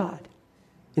Word of God.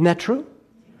 Isn't that true?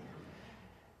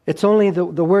 It's only the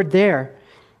word there.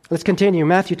 Let's continue.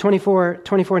 Matthew 24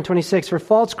 and 26. For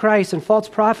false Christs and false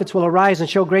prophets will arise and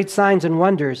show great signs and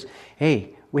wonders.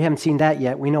 Hey, we haven't seen that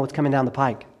yet. We know what's coming down the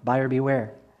pike. Buyer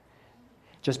beware.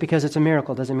 Just because it's a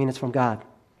miracle doesn't mean it's from God.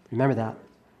 Remember that.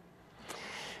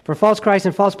 For false Christs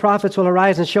and false prophets will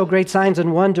arise and show great signs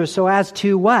and wonders, so as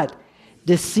to what?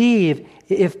 Deceive,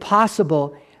 if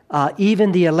possible,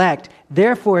 even the elect.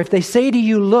 Therefore, if they say to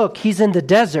you, look, He's in the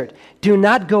desert, do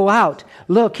not go out.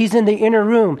 Look, He's in the inner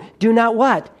room. Do not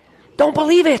what? Don't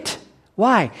believe it.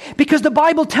 Why? Because the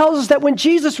Bible tells us that when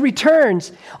Jesus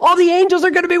returns, all the angels are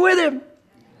going to be with Him.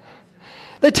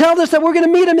 They tell us that we're going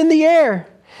to meet Him in the air,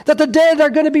 that the dead are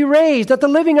going to be raised, that the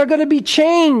living are going to be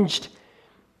changed.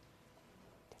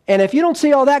 And if you don't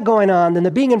see all that going on, then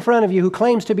the being in front of you who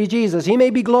claims to be Jesus, he may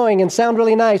be glowing and sound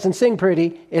really nice and sing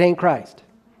pretty, it ain't Christ.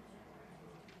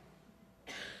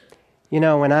 You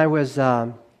know, when I was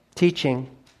teaching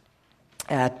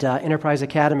at Enterprise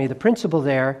Academy, the principal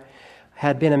there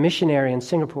had been a missionary in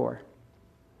Singapore.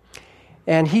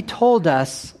 And he told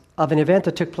us of an event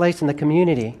that took place in the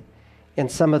community in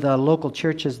some of the local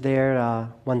churches there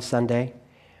one Sunday,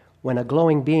 when a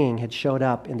glowing being had showed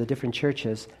up in the different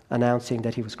churches announcing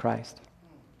that he was Christ.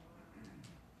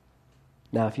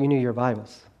 Now, if you knew your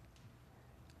Bibles,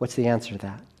 what's the answer to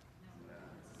that?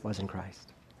 It wasn't Christ.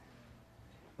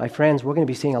 My friends, we're going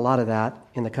to be seeing a lot of that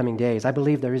in the coming days. I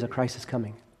believe there is a crisis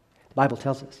coming. The Bible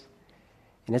tells us.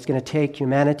 And it's going to take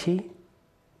humanity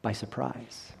by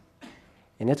surprise.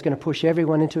 And it's going to push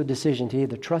everyone into a decision to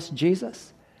either trust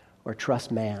Jesus or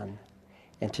trust man.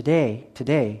 And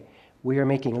today, we are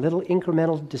making little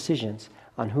incremental decisions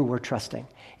on who we're trusting.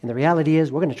 And the reality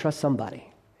is we're going to trust somebody,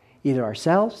 either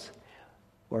ourselves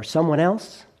or someone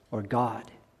else or God.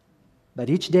 But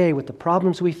each day with the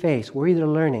problems we face, we're either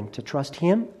learning to trust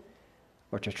Him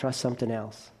or to trust something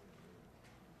else.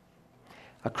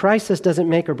 A crisis doesn't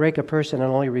make or break a person, it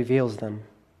only reveals them.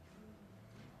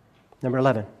 Number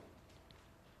 11.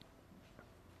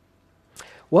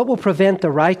 What will prevent the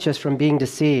righteous from being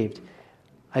deceived?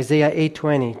 Isaiah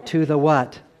 8:20, to the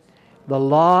what? The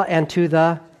law and to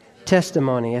the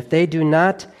testimony. If they do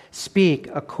not speak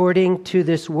according to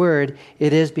this word,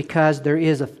 it is because there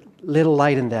is a little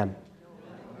light in them.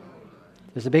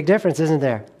 There's a big difference, isn't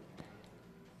there?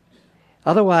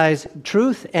 Otherwise,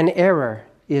 truth and error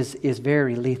is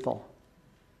very lethal.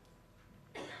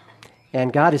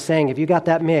 And God is saying, if you got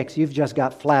that mix, you've just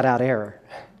got flat out error.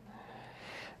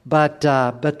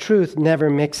 But truth never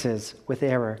mixes with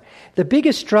error. The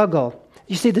biggest struggle,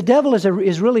 you see, the devil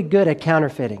is really good at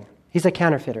counterfeiting. He's a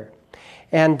counterfeiter.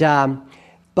 And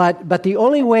but the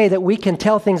only way that we can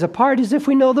tell things apart is if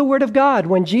we know the Word of God.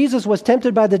 When Jesus was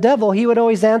tempted by the devil, he would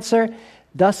always answer,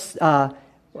 "Thus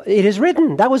it is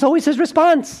written." That was always his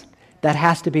response. That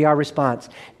has to be our response.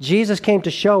 Jesus came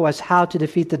to show us how to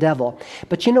defeat the devil.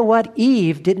 But you know what?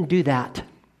 Eve didn't do that.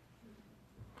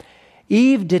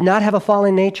 Eve did not have a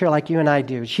fallen nature like you and I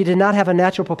do. She did not have a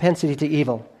natural propensity to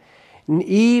evil.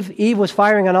 Eve was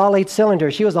firing on all 8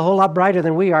 cylinders. She was a whole lot brighter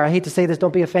than we are. I hate to say this,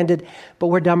 don't be offended, but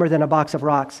we're dumber than a box of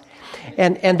rocks.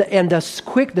 And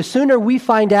the sooner we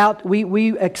find out,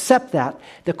 we accept that,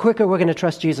 the quicker we're going to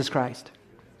trust Jesus Christ.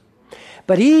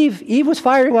 But Eve was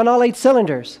firing on all 8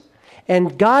 cylinders.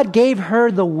 And God gave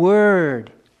her the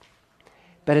word.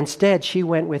 But instead, she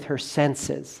went with her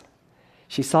senses.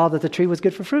 She saw that the tree was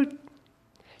good for fruit.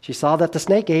 She saw that the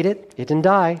snake ate it. It didn't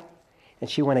die. And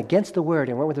she went against the word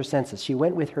and went with her senses. She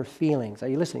went with her feelings. Are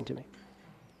you listening to me?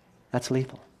 That's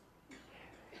lethal.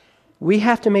 We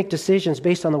have to make decisions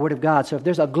based on the word of God. So if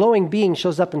there's a glowing being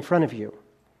shows up in front of you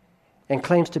and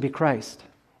claims to be Christ,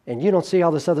 and you don't see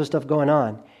all this other stuff going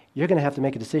on, you're going to have to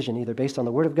make a decision either based on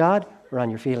the word of God or on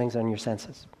your feelings and your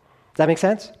senses. Does that make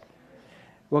sense?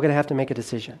 We're going to have to make a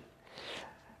decision.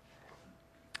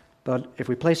 But if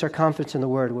we place our confidence in the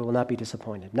word, we will not be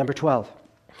disappointed. Number 12.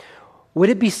 Would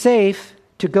it be safe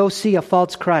to go see a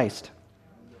false Christ?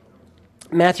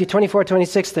 Matthew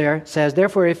 24:26 there says,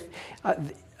 Therefore,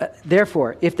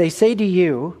 if they say to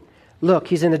you, look,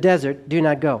 he's in the desert, do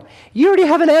not go. You already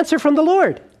have an answer from the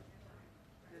Lord.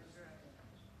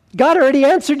 God already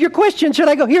answered your question. Should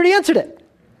I go? He already answered it.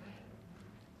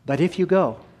 But if you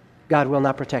go, God will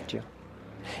not protect you.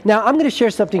 Now, I'm going to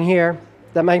share something here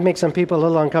that might make some people a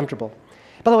little uncomfortable.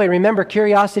 By the way, remember,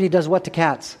 curiosity does what to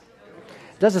cats?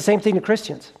 It does the same thing to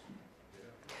Christians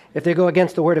if they go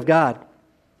against the Word of God.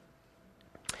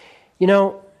 You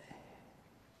know,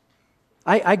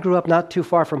 I grew up not too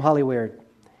far from Hollywood.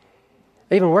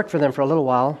 I even worked for them for a little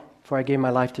while before I gave my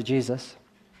life to Jesus.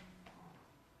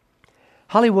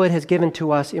 Hollywood has given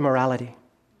to us immorality.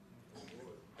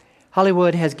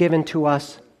 Hollywood has given to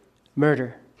us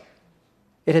murder.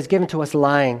 It has given to us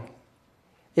lying.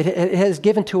 It has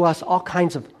given to us all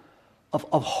kinds of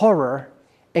horror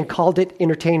and called it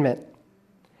entertainment.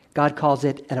 God calls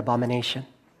it an abomination.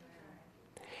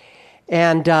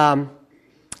 And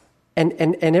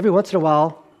every once in a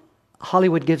while,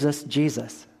 Hollywood gives us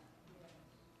Jesus.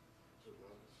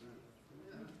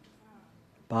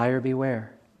 Buyer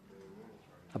beware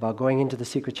about going into the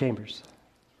secret chambers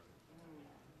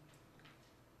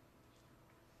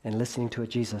and listening to a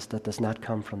Jesus that does not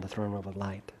come from the throne room of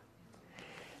light.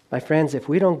 My friends, if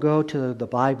we don't go to the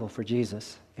Bible for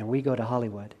Jesus and we go to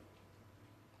Hollywood,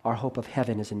 our hope of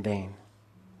heaven is in vain.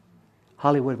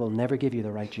 Hollywood will never give you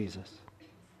the right Jesus.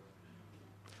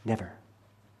 Never.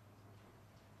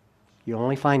 You'll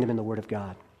only find him in the Word of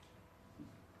God.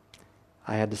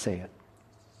 I had to say it.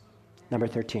 Number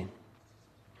 13.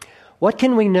 What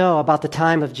can we know about the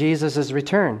time of Jesus'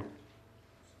 return?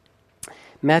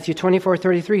 Matthew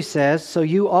 24:33 says, So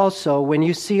you also, when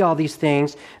you see all these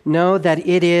things, know that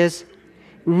it is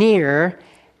near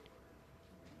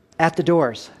at the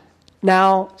doors.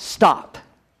 Now stop.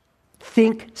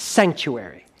 Think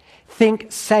sanctuary.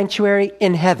 Think sanctuary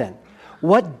in heaven.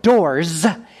 What doors,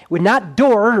 not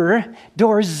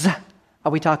doors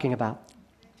are we talking about?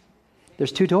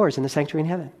 There's 2 doors in the sanctuary in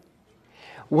heaven.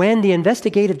 When the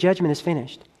investigative judgment is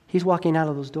finished, he's walking out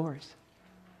of those doors.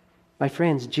 My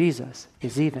friends, Jesus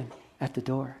is even at the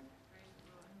door.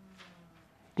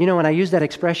 You know, when I use that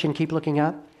expression, keep looking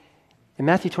up, in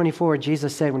Matthew 24,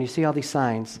 Jesus said, when you see all these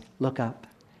signs, look up,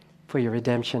 for your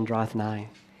redemption draweth nigh.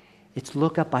 It's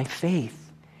look up by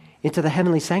faith into the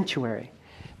heavenly sanctuary,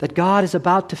 that God is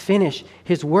about to finish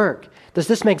his work. Does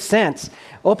this make sense?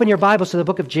 Open your Bibles to the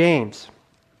book of James.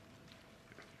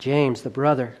 James, the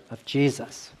brother of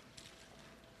Jesus.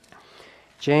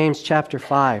 James chapter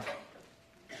 5.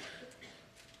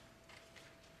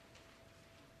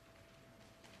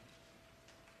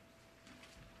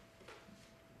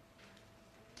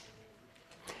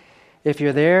 If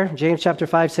you're there, James chapter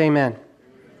 5, say amen.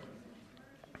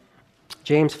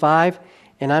 James 5,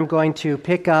 and I'm going to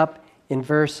pick up in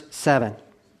verse 7.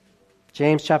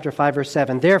 James chapter 5, verse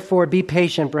 7. Therefore, be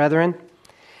patient, brethren,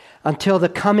 until the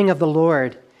coming of the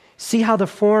Lord. See how the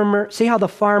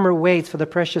farmer waits for the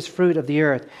precious fruit of the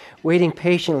earth, waiting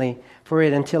patiently for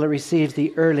it until it receives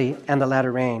the early and the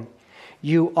latter rain.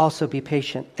 You also be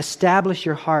patient. Establish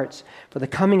your hearts, for the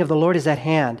coming of the Lord is at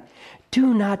hand.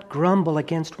 Do not grumble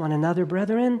against one another,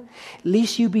 brethren,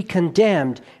 lest you be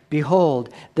condemned. Behold,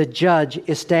 the judge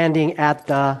is standing at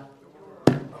the...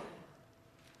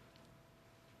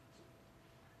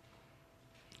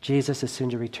 Jesus is soon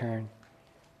to return.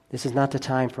 This is not the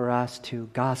time for us to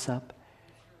gossip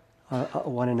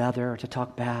one another or to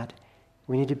talk bad.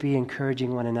 We need to be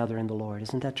encouraging one another in the Lord.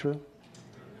 Isn't that true?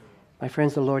 My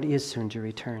friends, the Lord is soon to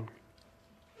return.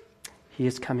 He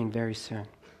is coming very soon.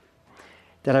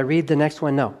 Did I read the next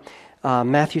one? No.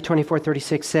 Matthew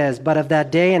 24:36 says, but of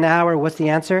that day and hour, what's the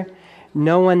answer?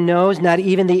 No one knows, not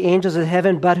even the angels of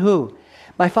heaven, but who?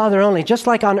 My Father only. Just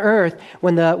like on earth,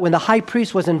 when the high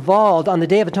priest was involved on the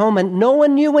Day of Atonement, no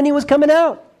one knew when he was coming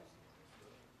out.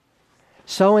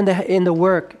 So in the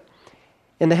work,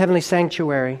 in the heavenly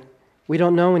sanctuary, we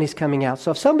don't know when he's coming out.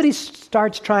 So if somebody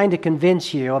starts trying to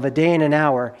convince you of a day and an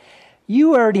hour,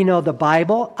 you already know the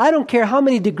Bible. I don't care how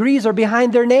many degrees are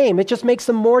behind their name. It just makes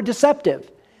them more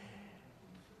deceptive.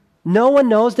 No one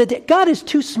knows that God is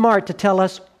too smart to tell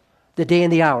us the day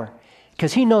and the hour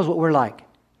because he knows what we're like.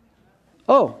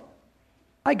 Oh,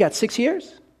 I got 6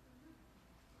 years.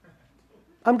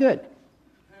 I'm good.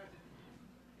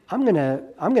 I'm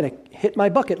gonna hit my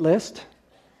bucket list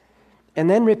and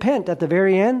then repent at the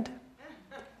very end.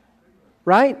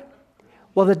 Right?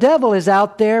 Well, the devil is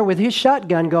out there with his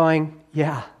shotgun going,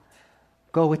 yeah,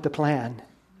 go with the plan.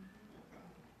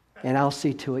 And I'll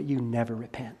see to it you never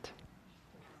repent.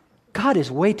 God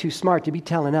is way too smart to be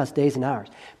telling us days and hours.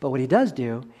 But what he does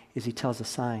do is he tells us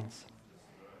signs.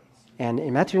 And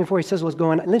in Matthew 24, he says what's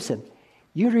going on. Listen,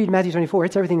 you read Matthew 24,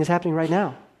 it's everything that's happening right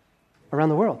now around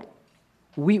the world.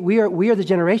 We are the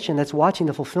generation that's watching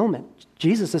the fulfillment.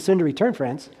 Jesus is soon to return,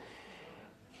 friends.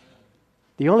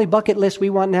 The only bucket list we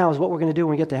want now is what we're going to do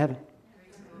when we get to heaven.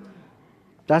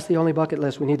 That's the only bucket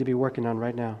list we need to be working on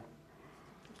right now.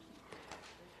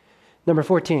 Number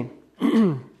 14.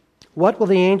 What will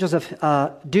the angels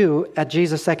do at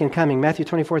Jesus' second coming? Matthew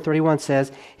 24:31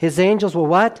 says, his angels will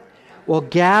what? Will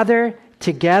gather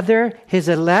together his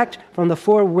elect from the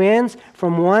four winds,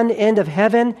 from one end of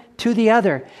heaven to the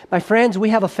other. My friends, we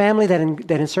have a family that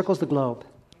encircles the globe.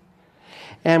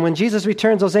 And when Jesus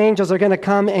returns, those angels are going to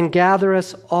come and gather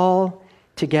us all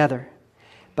together.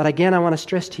 But again, I want to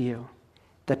stress to you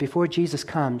that before Jesus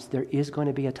comes, there is going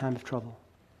to be a time of trouble.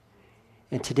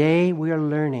 And today we are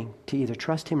learning to either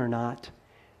trust him or not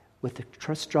with the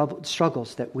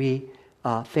struggles that we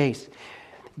face.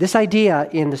 This idea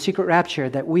in the secret rapture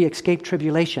that we escape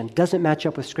tribulation doesn't match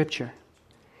up with Scripture.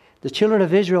 The children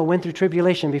of Israel went through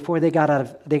tribulation before they got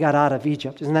out of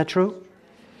Egypt. Isn't that true?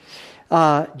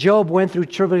 Job went through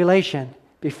tribulation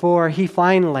before he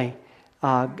finally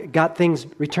got things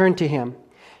returned to him.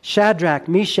 Shadrach,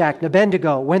 Meshach, and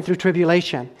Abednego went through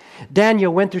tribulation.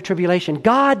 Daniel went through tribulation.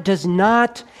 God does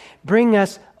not bring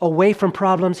us away from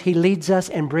problems. He leads us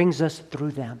and brings us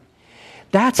through them.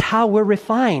 That's how we're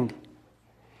refined.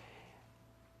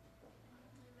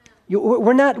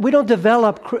 We don't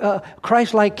develop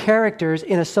Christ-like characters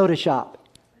in a soda shop.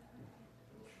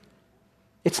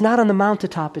 It's not on the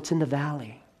mountaintop, it's in the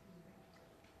valley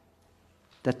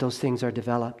that those things are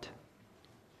developed.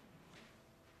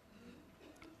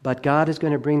 But God is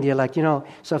going to bring the elect.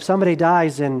 So if somebody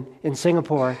dies in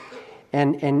Singapore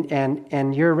and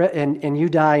you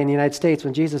die in the United States,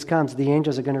 when Jesus comes, the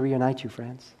angels are going to reunite you,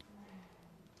 friends.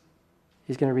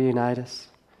 He's going to reunite us.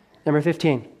 Number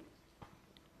 15.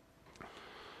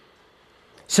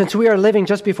 Since we are living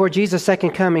just before Jesus'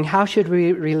 second coming, how should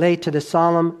we relate to the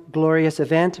solemn, glorious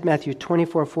event? Matthew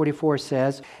 24:44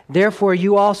 says, therefore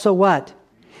you also what?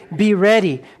 Be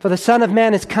ready, for the Son of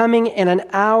Man is coming in an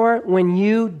hour when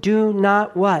you do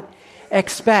not what?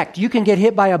 Expect. You can get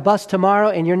hit by a bus tomorrow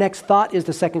and your next thought is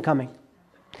the second coming.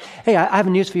 Hey, I have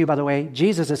news for you, by the way.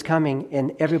 Jesus is coming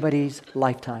in everybody's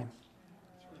lifetime.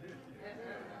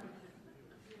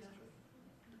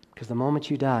 Because the moment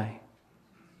you die,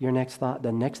 your next thought,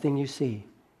 the next thing you see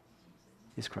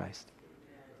is Christ.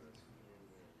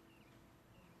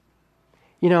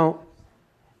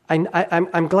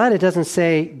 I'm glad it doesn't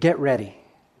say get ready.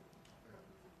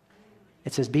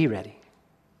 It says be ready.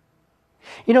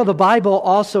 The Bible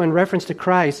also, in reference to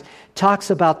Christ, talks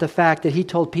about the fact that he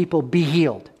told people, be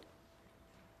healed.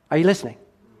 Are you listening?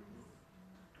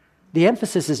 The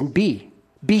emphasis is be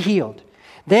healed.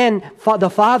 Then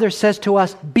the Father says to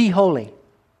us, be holy.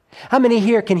 How many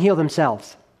here can heal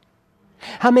themselves?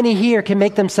 How many here can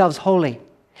make themselves holy?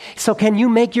 So can you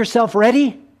make yourself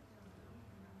ready?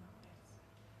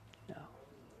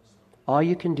 All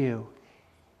you can do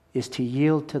is to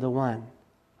yield to the one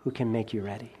who can make you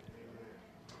ready.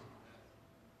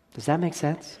 Does that make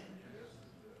sense?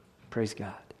 Praise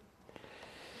God.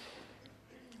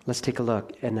 Let's take a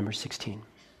look at number 16.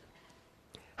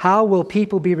 How will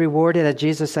people be rewarded at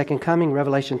Jesus' second coming?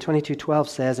 Revelation 22:12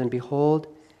 says, "And behold,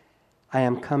 I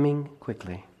am coming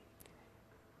quickly,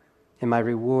 and my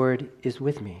reward is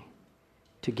with me,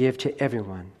 to give to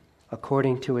everyone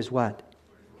according to his" what?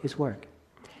 His work.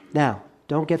 Now,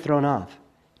 don't get thrown off.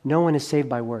 No one is saved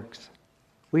by works.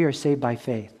 We are saved by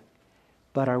faith,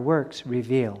 but our works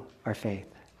reveal our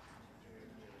faith.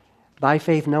 By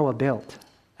faith, Noah built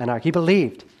an ark. He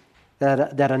believed that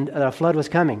a flood was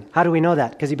coming. How do we know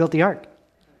that? Because he built the ark.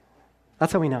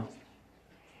 That's how we know.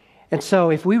 And so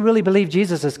if we really believe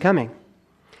Jesus is coming,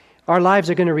 our lives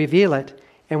are going to reveal it,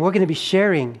 and we're going to be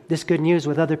sharing this good news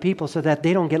with other people so that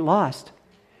they don't get lost.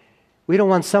 We don't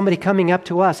want somebody coming up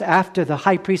to us after the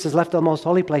high priest has left the most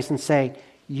holy place and say,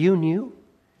 "You knew?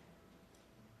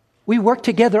 We worked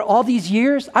together all these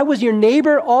years. I was your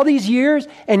neighbor all these years,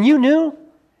 and you knew?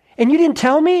 And you didn't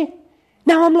tell me?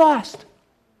 Now I'm lost.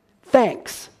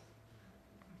 Thanks."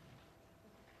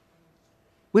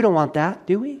 We don't want that,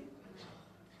 do we?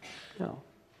 No.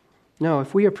 No,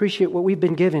 if we appreciate what we've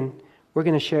been given, we're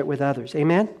going to share it with others.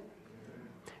 Amen?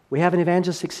 We have an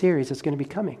evangelistic series that's going to be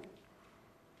coming.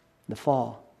 The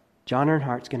fall. John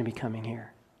Earnhardt's going to be coming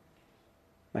here.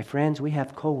 My friends, we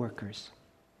have co-workers.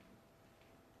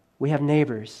 We have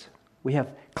neighbors. We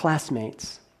have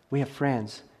classmates. We have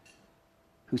friends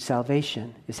whose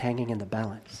salvation is hanging in the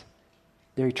balance.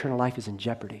 Their eternal life is in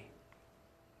jeopardy.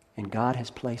 And God has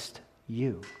placed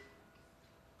you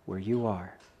where you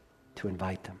are to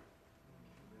invite them.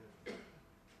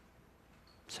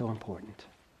 So important.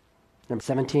 Number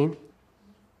 17.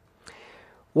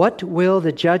 What will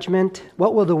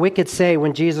the wicked say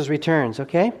when Jesus returns?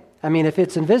 Okay? I mean, if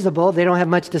it's invisible, they don't have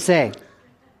much to say.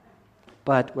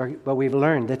 But we've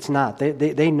learned it's not.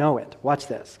 They know it. Watch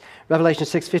this. Revelation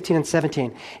 6:15 and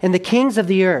 17. "And the kings of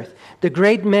the earth, the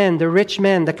great men, the rich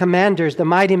men, the commanders, the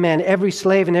mighty men, every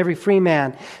slave and every free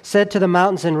man, said to the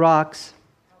mountains and rocks,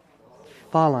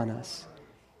 'Fall on us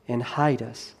and hide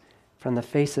us from the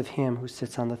face of him who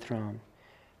sits on the throne.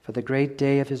 For the great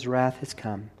day of his wrath has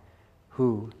come.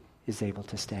 Who is able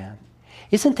to stand?'"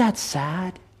 Isn't that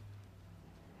sad?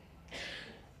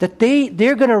 That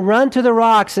they're going to run to the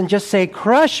rocks and just say,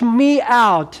 "Crush me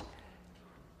out.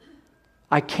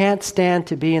 I can't stand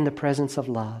to be in the presence of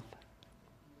love.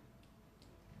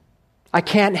 I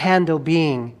can't handle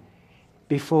being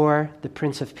before the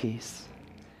Prince of Peace,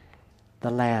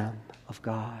 the Lamb of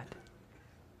God."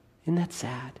 Isn't that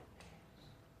sad?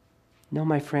 No,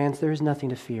 my friends, there is nothing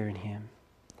to fear in him.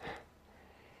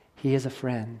 He is a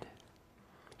friend.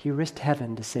 He risked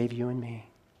heaven to save you and me.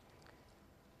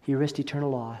 He risked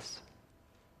eternal loss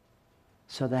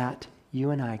so that you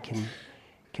and I can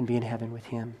be in heaven with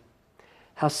him.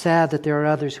 How sad that there are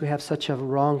others who have such a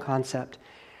wrong concept,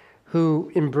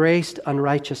 who embraced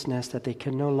unrighteousness that they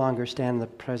can no longer stand in the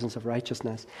presence of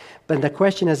righteousness. But the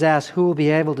question is asked, who will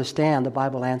be able to stand? The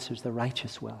Bible answers, the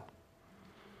righteous will.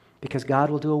 Because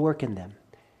God will do a work in them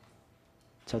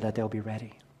so that they'll be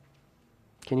ready.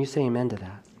 Can you say amen to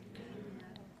that?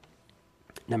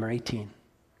 Number 18.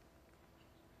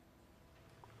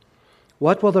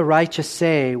 What will the righteous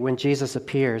say when Jesus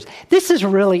appears? This is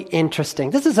really interesting.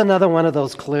 This is another one of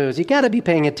those clues. You got to be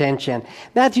paying attention.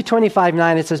 Matthew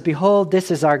 25:9, it says, "Behold,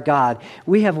 this is our God.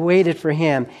 We have waited for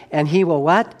him, and he will"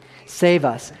 what? "Save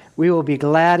us. We will be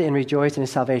glad and rejoice in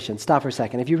his salvation." Stop for a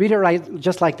second. If you read it right,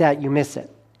 just like that, you miss it.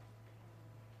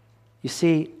 You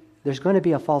see, there's going to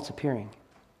be a false appearing,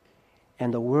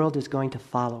 and the world is going to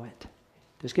follow it.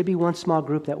 There's going to be one small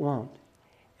group that won't.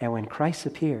 And when Christ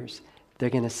appears,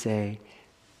 they're going to say,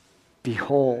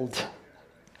 "Behold,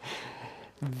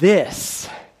 this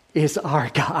is our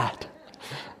God.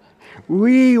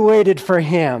 We waited for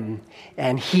him,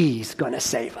 and he's going to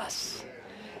save us."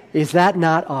 Is that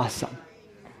not awesome?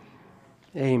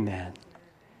 Amen.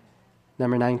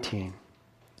 Number 19.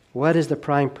 What is the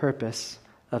prime purpose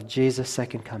of Jesus'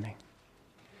 second coming?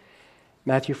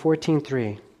 Matthew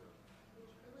 14:3.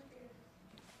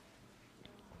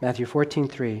 John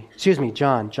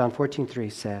 14:3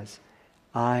 says,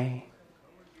 "I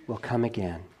will come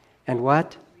again, and"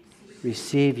 what?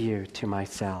 "Receive you to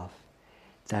myself,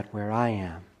 that where I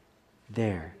am,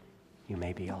 there you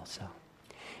may be also."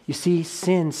 You see,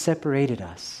 sin separated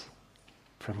us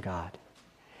from God.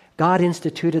 God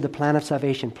instituted the plan of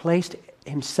salvation, placed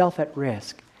himself at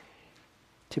risk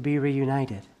to be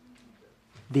reunited.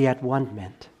 The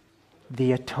at-one-ment,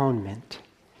 the atonement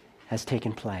has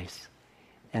taken place.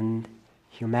 And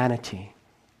humanity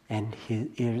and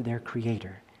their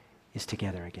Creator is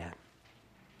together again.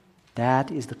 That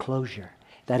is the closure.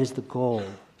 That is the goal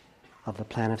of the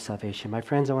plan of salvation. My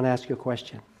friends, I want to ask you a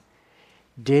question.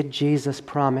 Did Jesus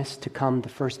promise to come the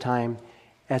first time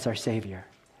as our Savior,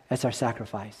 as our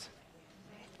sacrifice?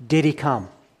 Did He come?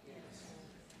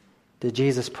 Did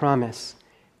Jesus promise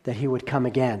that He would come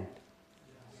again?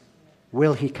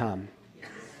 Will He come?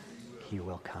 He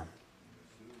will come.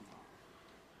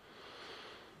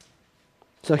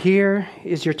 So here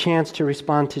is your chance to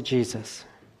respond to Jesus.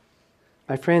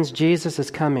 My friends, Jesus is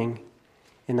coming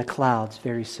in the clouds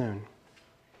very soon.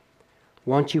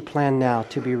 Won't you plan now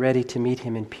to be ready to meet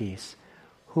Him in peace?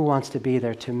 Who wants to be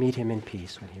there to meet Him in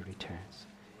peace when He returns?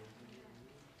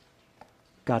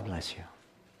 God bless you.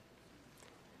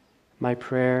 My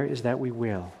prayer is that we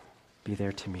will be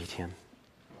there to meet Him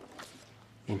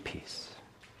in peace.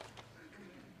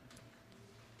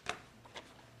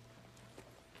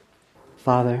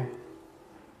 Father,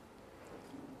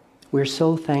 we're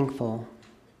so thankful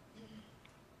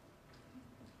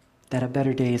that a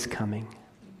better day is coming.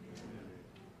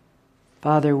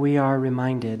 Father, we are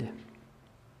reminded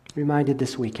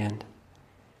this weekend,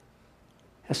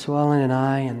 as Sue Ellen and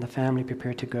I and the family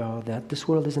prepare to go, that this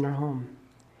world isn't our home.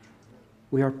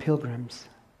 We are pilgrims.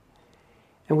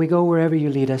 And we go wherever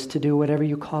you lead us to do whatever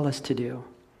you call us to do.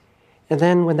 And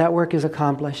then when that work is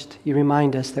accomplished, you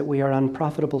remind us that we are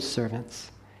unprofitable servants.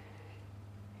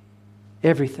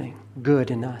 Everything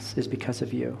good in us is because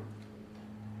of you.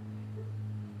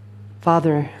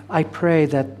 Father, I pray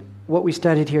that what we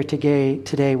studied here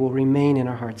today will remain in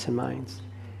our hearts and minds,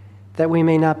 that we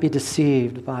may not be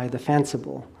deceived by the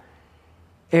fanciful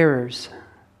errors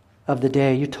of the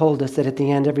day. You told us that at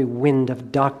the end every wind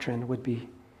of doctrine would be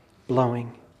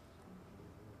blowing.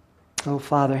 Oh,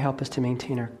 Father, help us to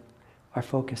maintain our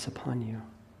focus upon you.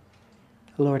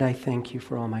 Lord, I thank you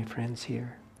for all my friends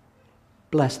here.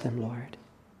 Bless them, Lord.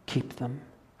 Keep them,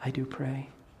 I do pray.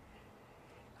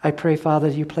 I pray, Father,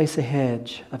 that you place a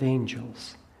hedge of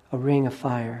angels, a ring of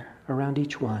fire around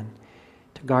each one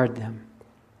to guard them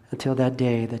until that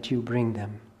day that you bring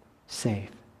them safe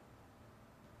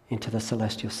into the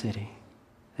celestial city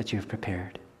that you have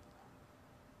prepared.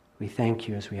 We thank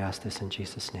you as we ask this in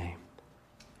Jesus' name.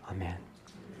 Amen.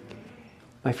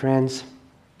 My friends,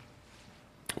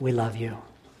 we love you.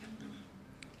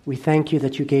 We thank you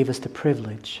that you gave us the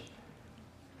privilege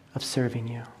of serving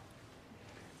you.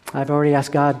 I've already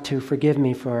asked God to forgive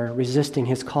me for resisting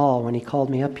His call when He called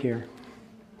me up here.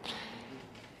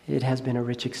 It has been a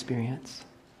rich experience.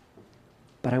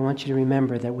 But I want you to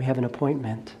remember that we have an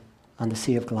appointment on the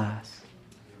sea of glass.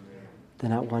 That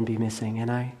not one be missing.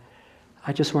 And I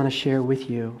just want to share with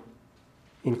you,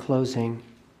 in closing,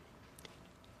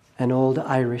 an old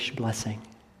Irish blessing.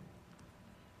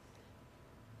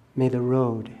 May the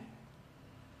road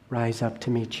rise up to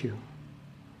meet you.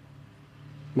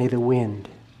 May the wind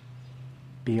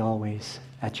be always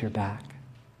at your back.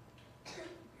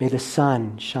 May the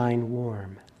sun shine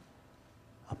warm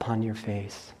upon your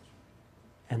face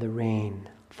and the rain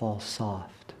fall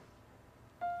soft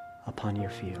upon your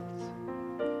fields.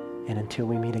 And until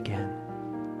we meet again,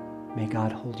 may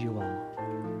God hold you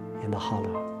all in the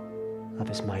hollow of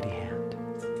His mighty hand.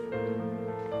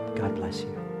 God bless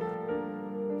you.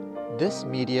 This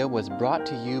media was brought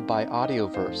to you by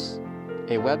Audioverse,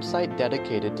 a website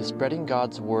dedicated to spreading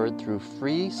God's Word through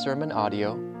free sermon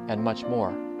audio and much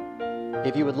more.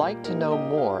 If you would like to know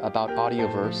more about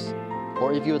Audioverse,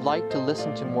 or if you would like to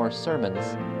listen to more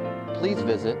sermons, please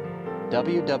visit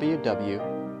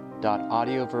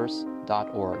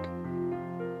www.audioverse.org.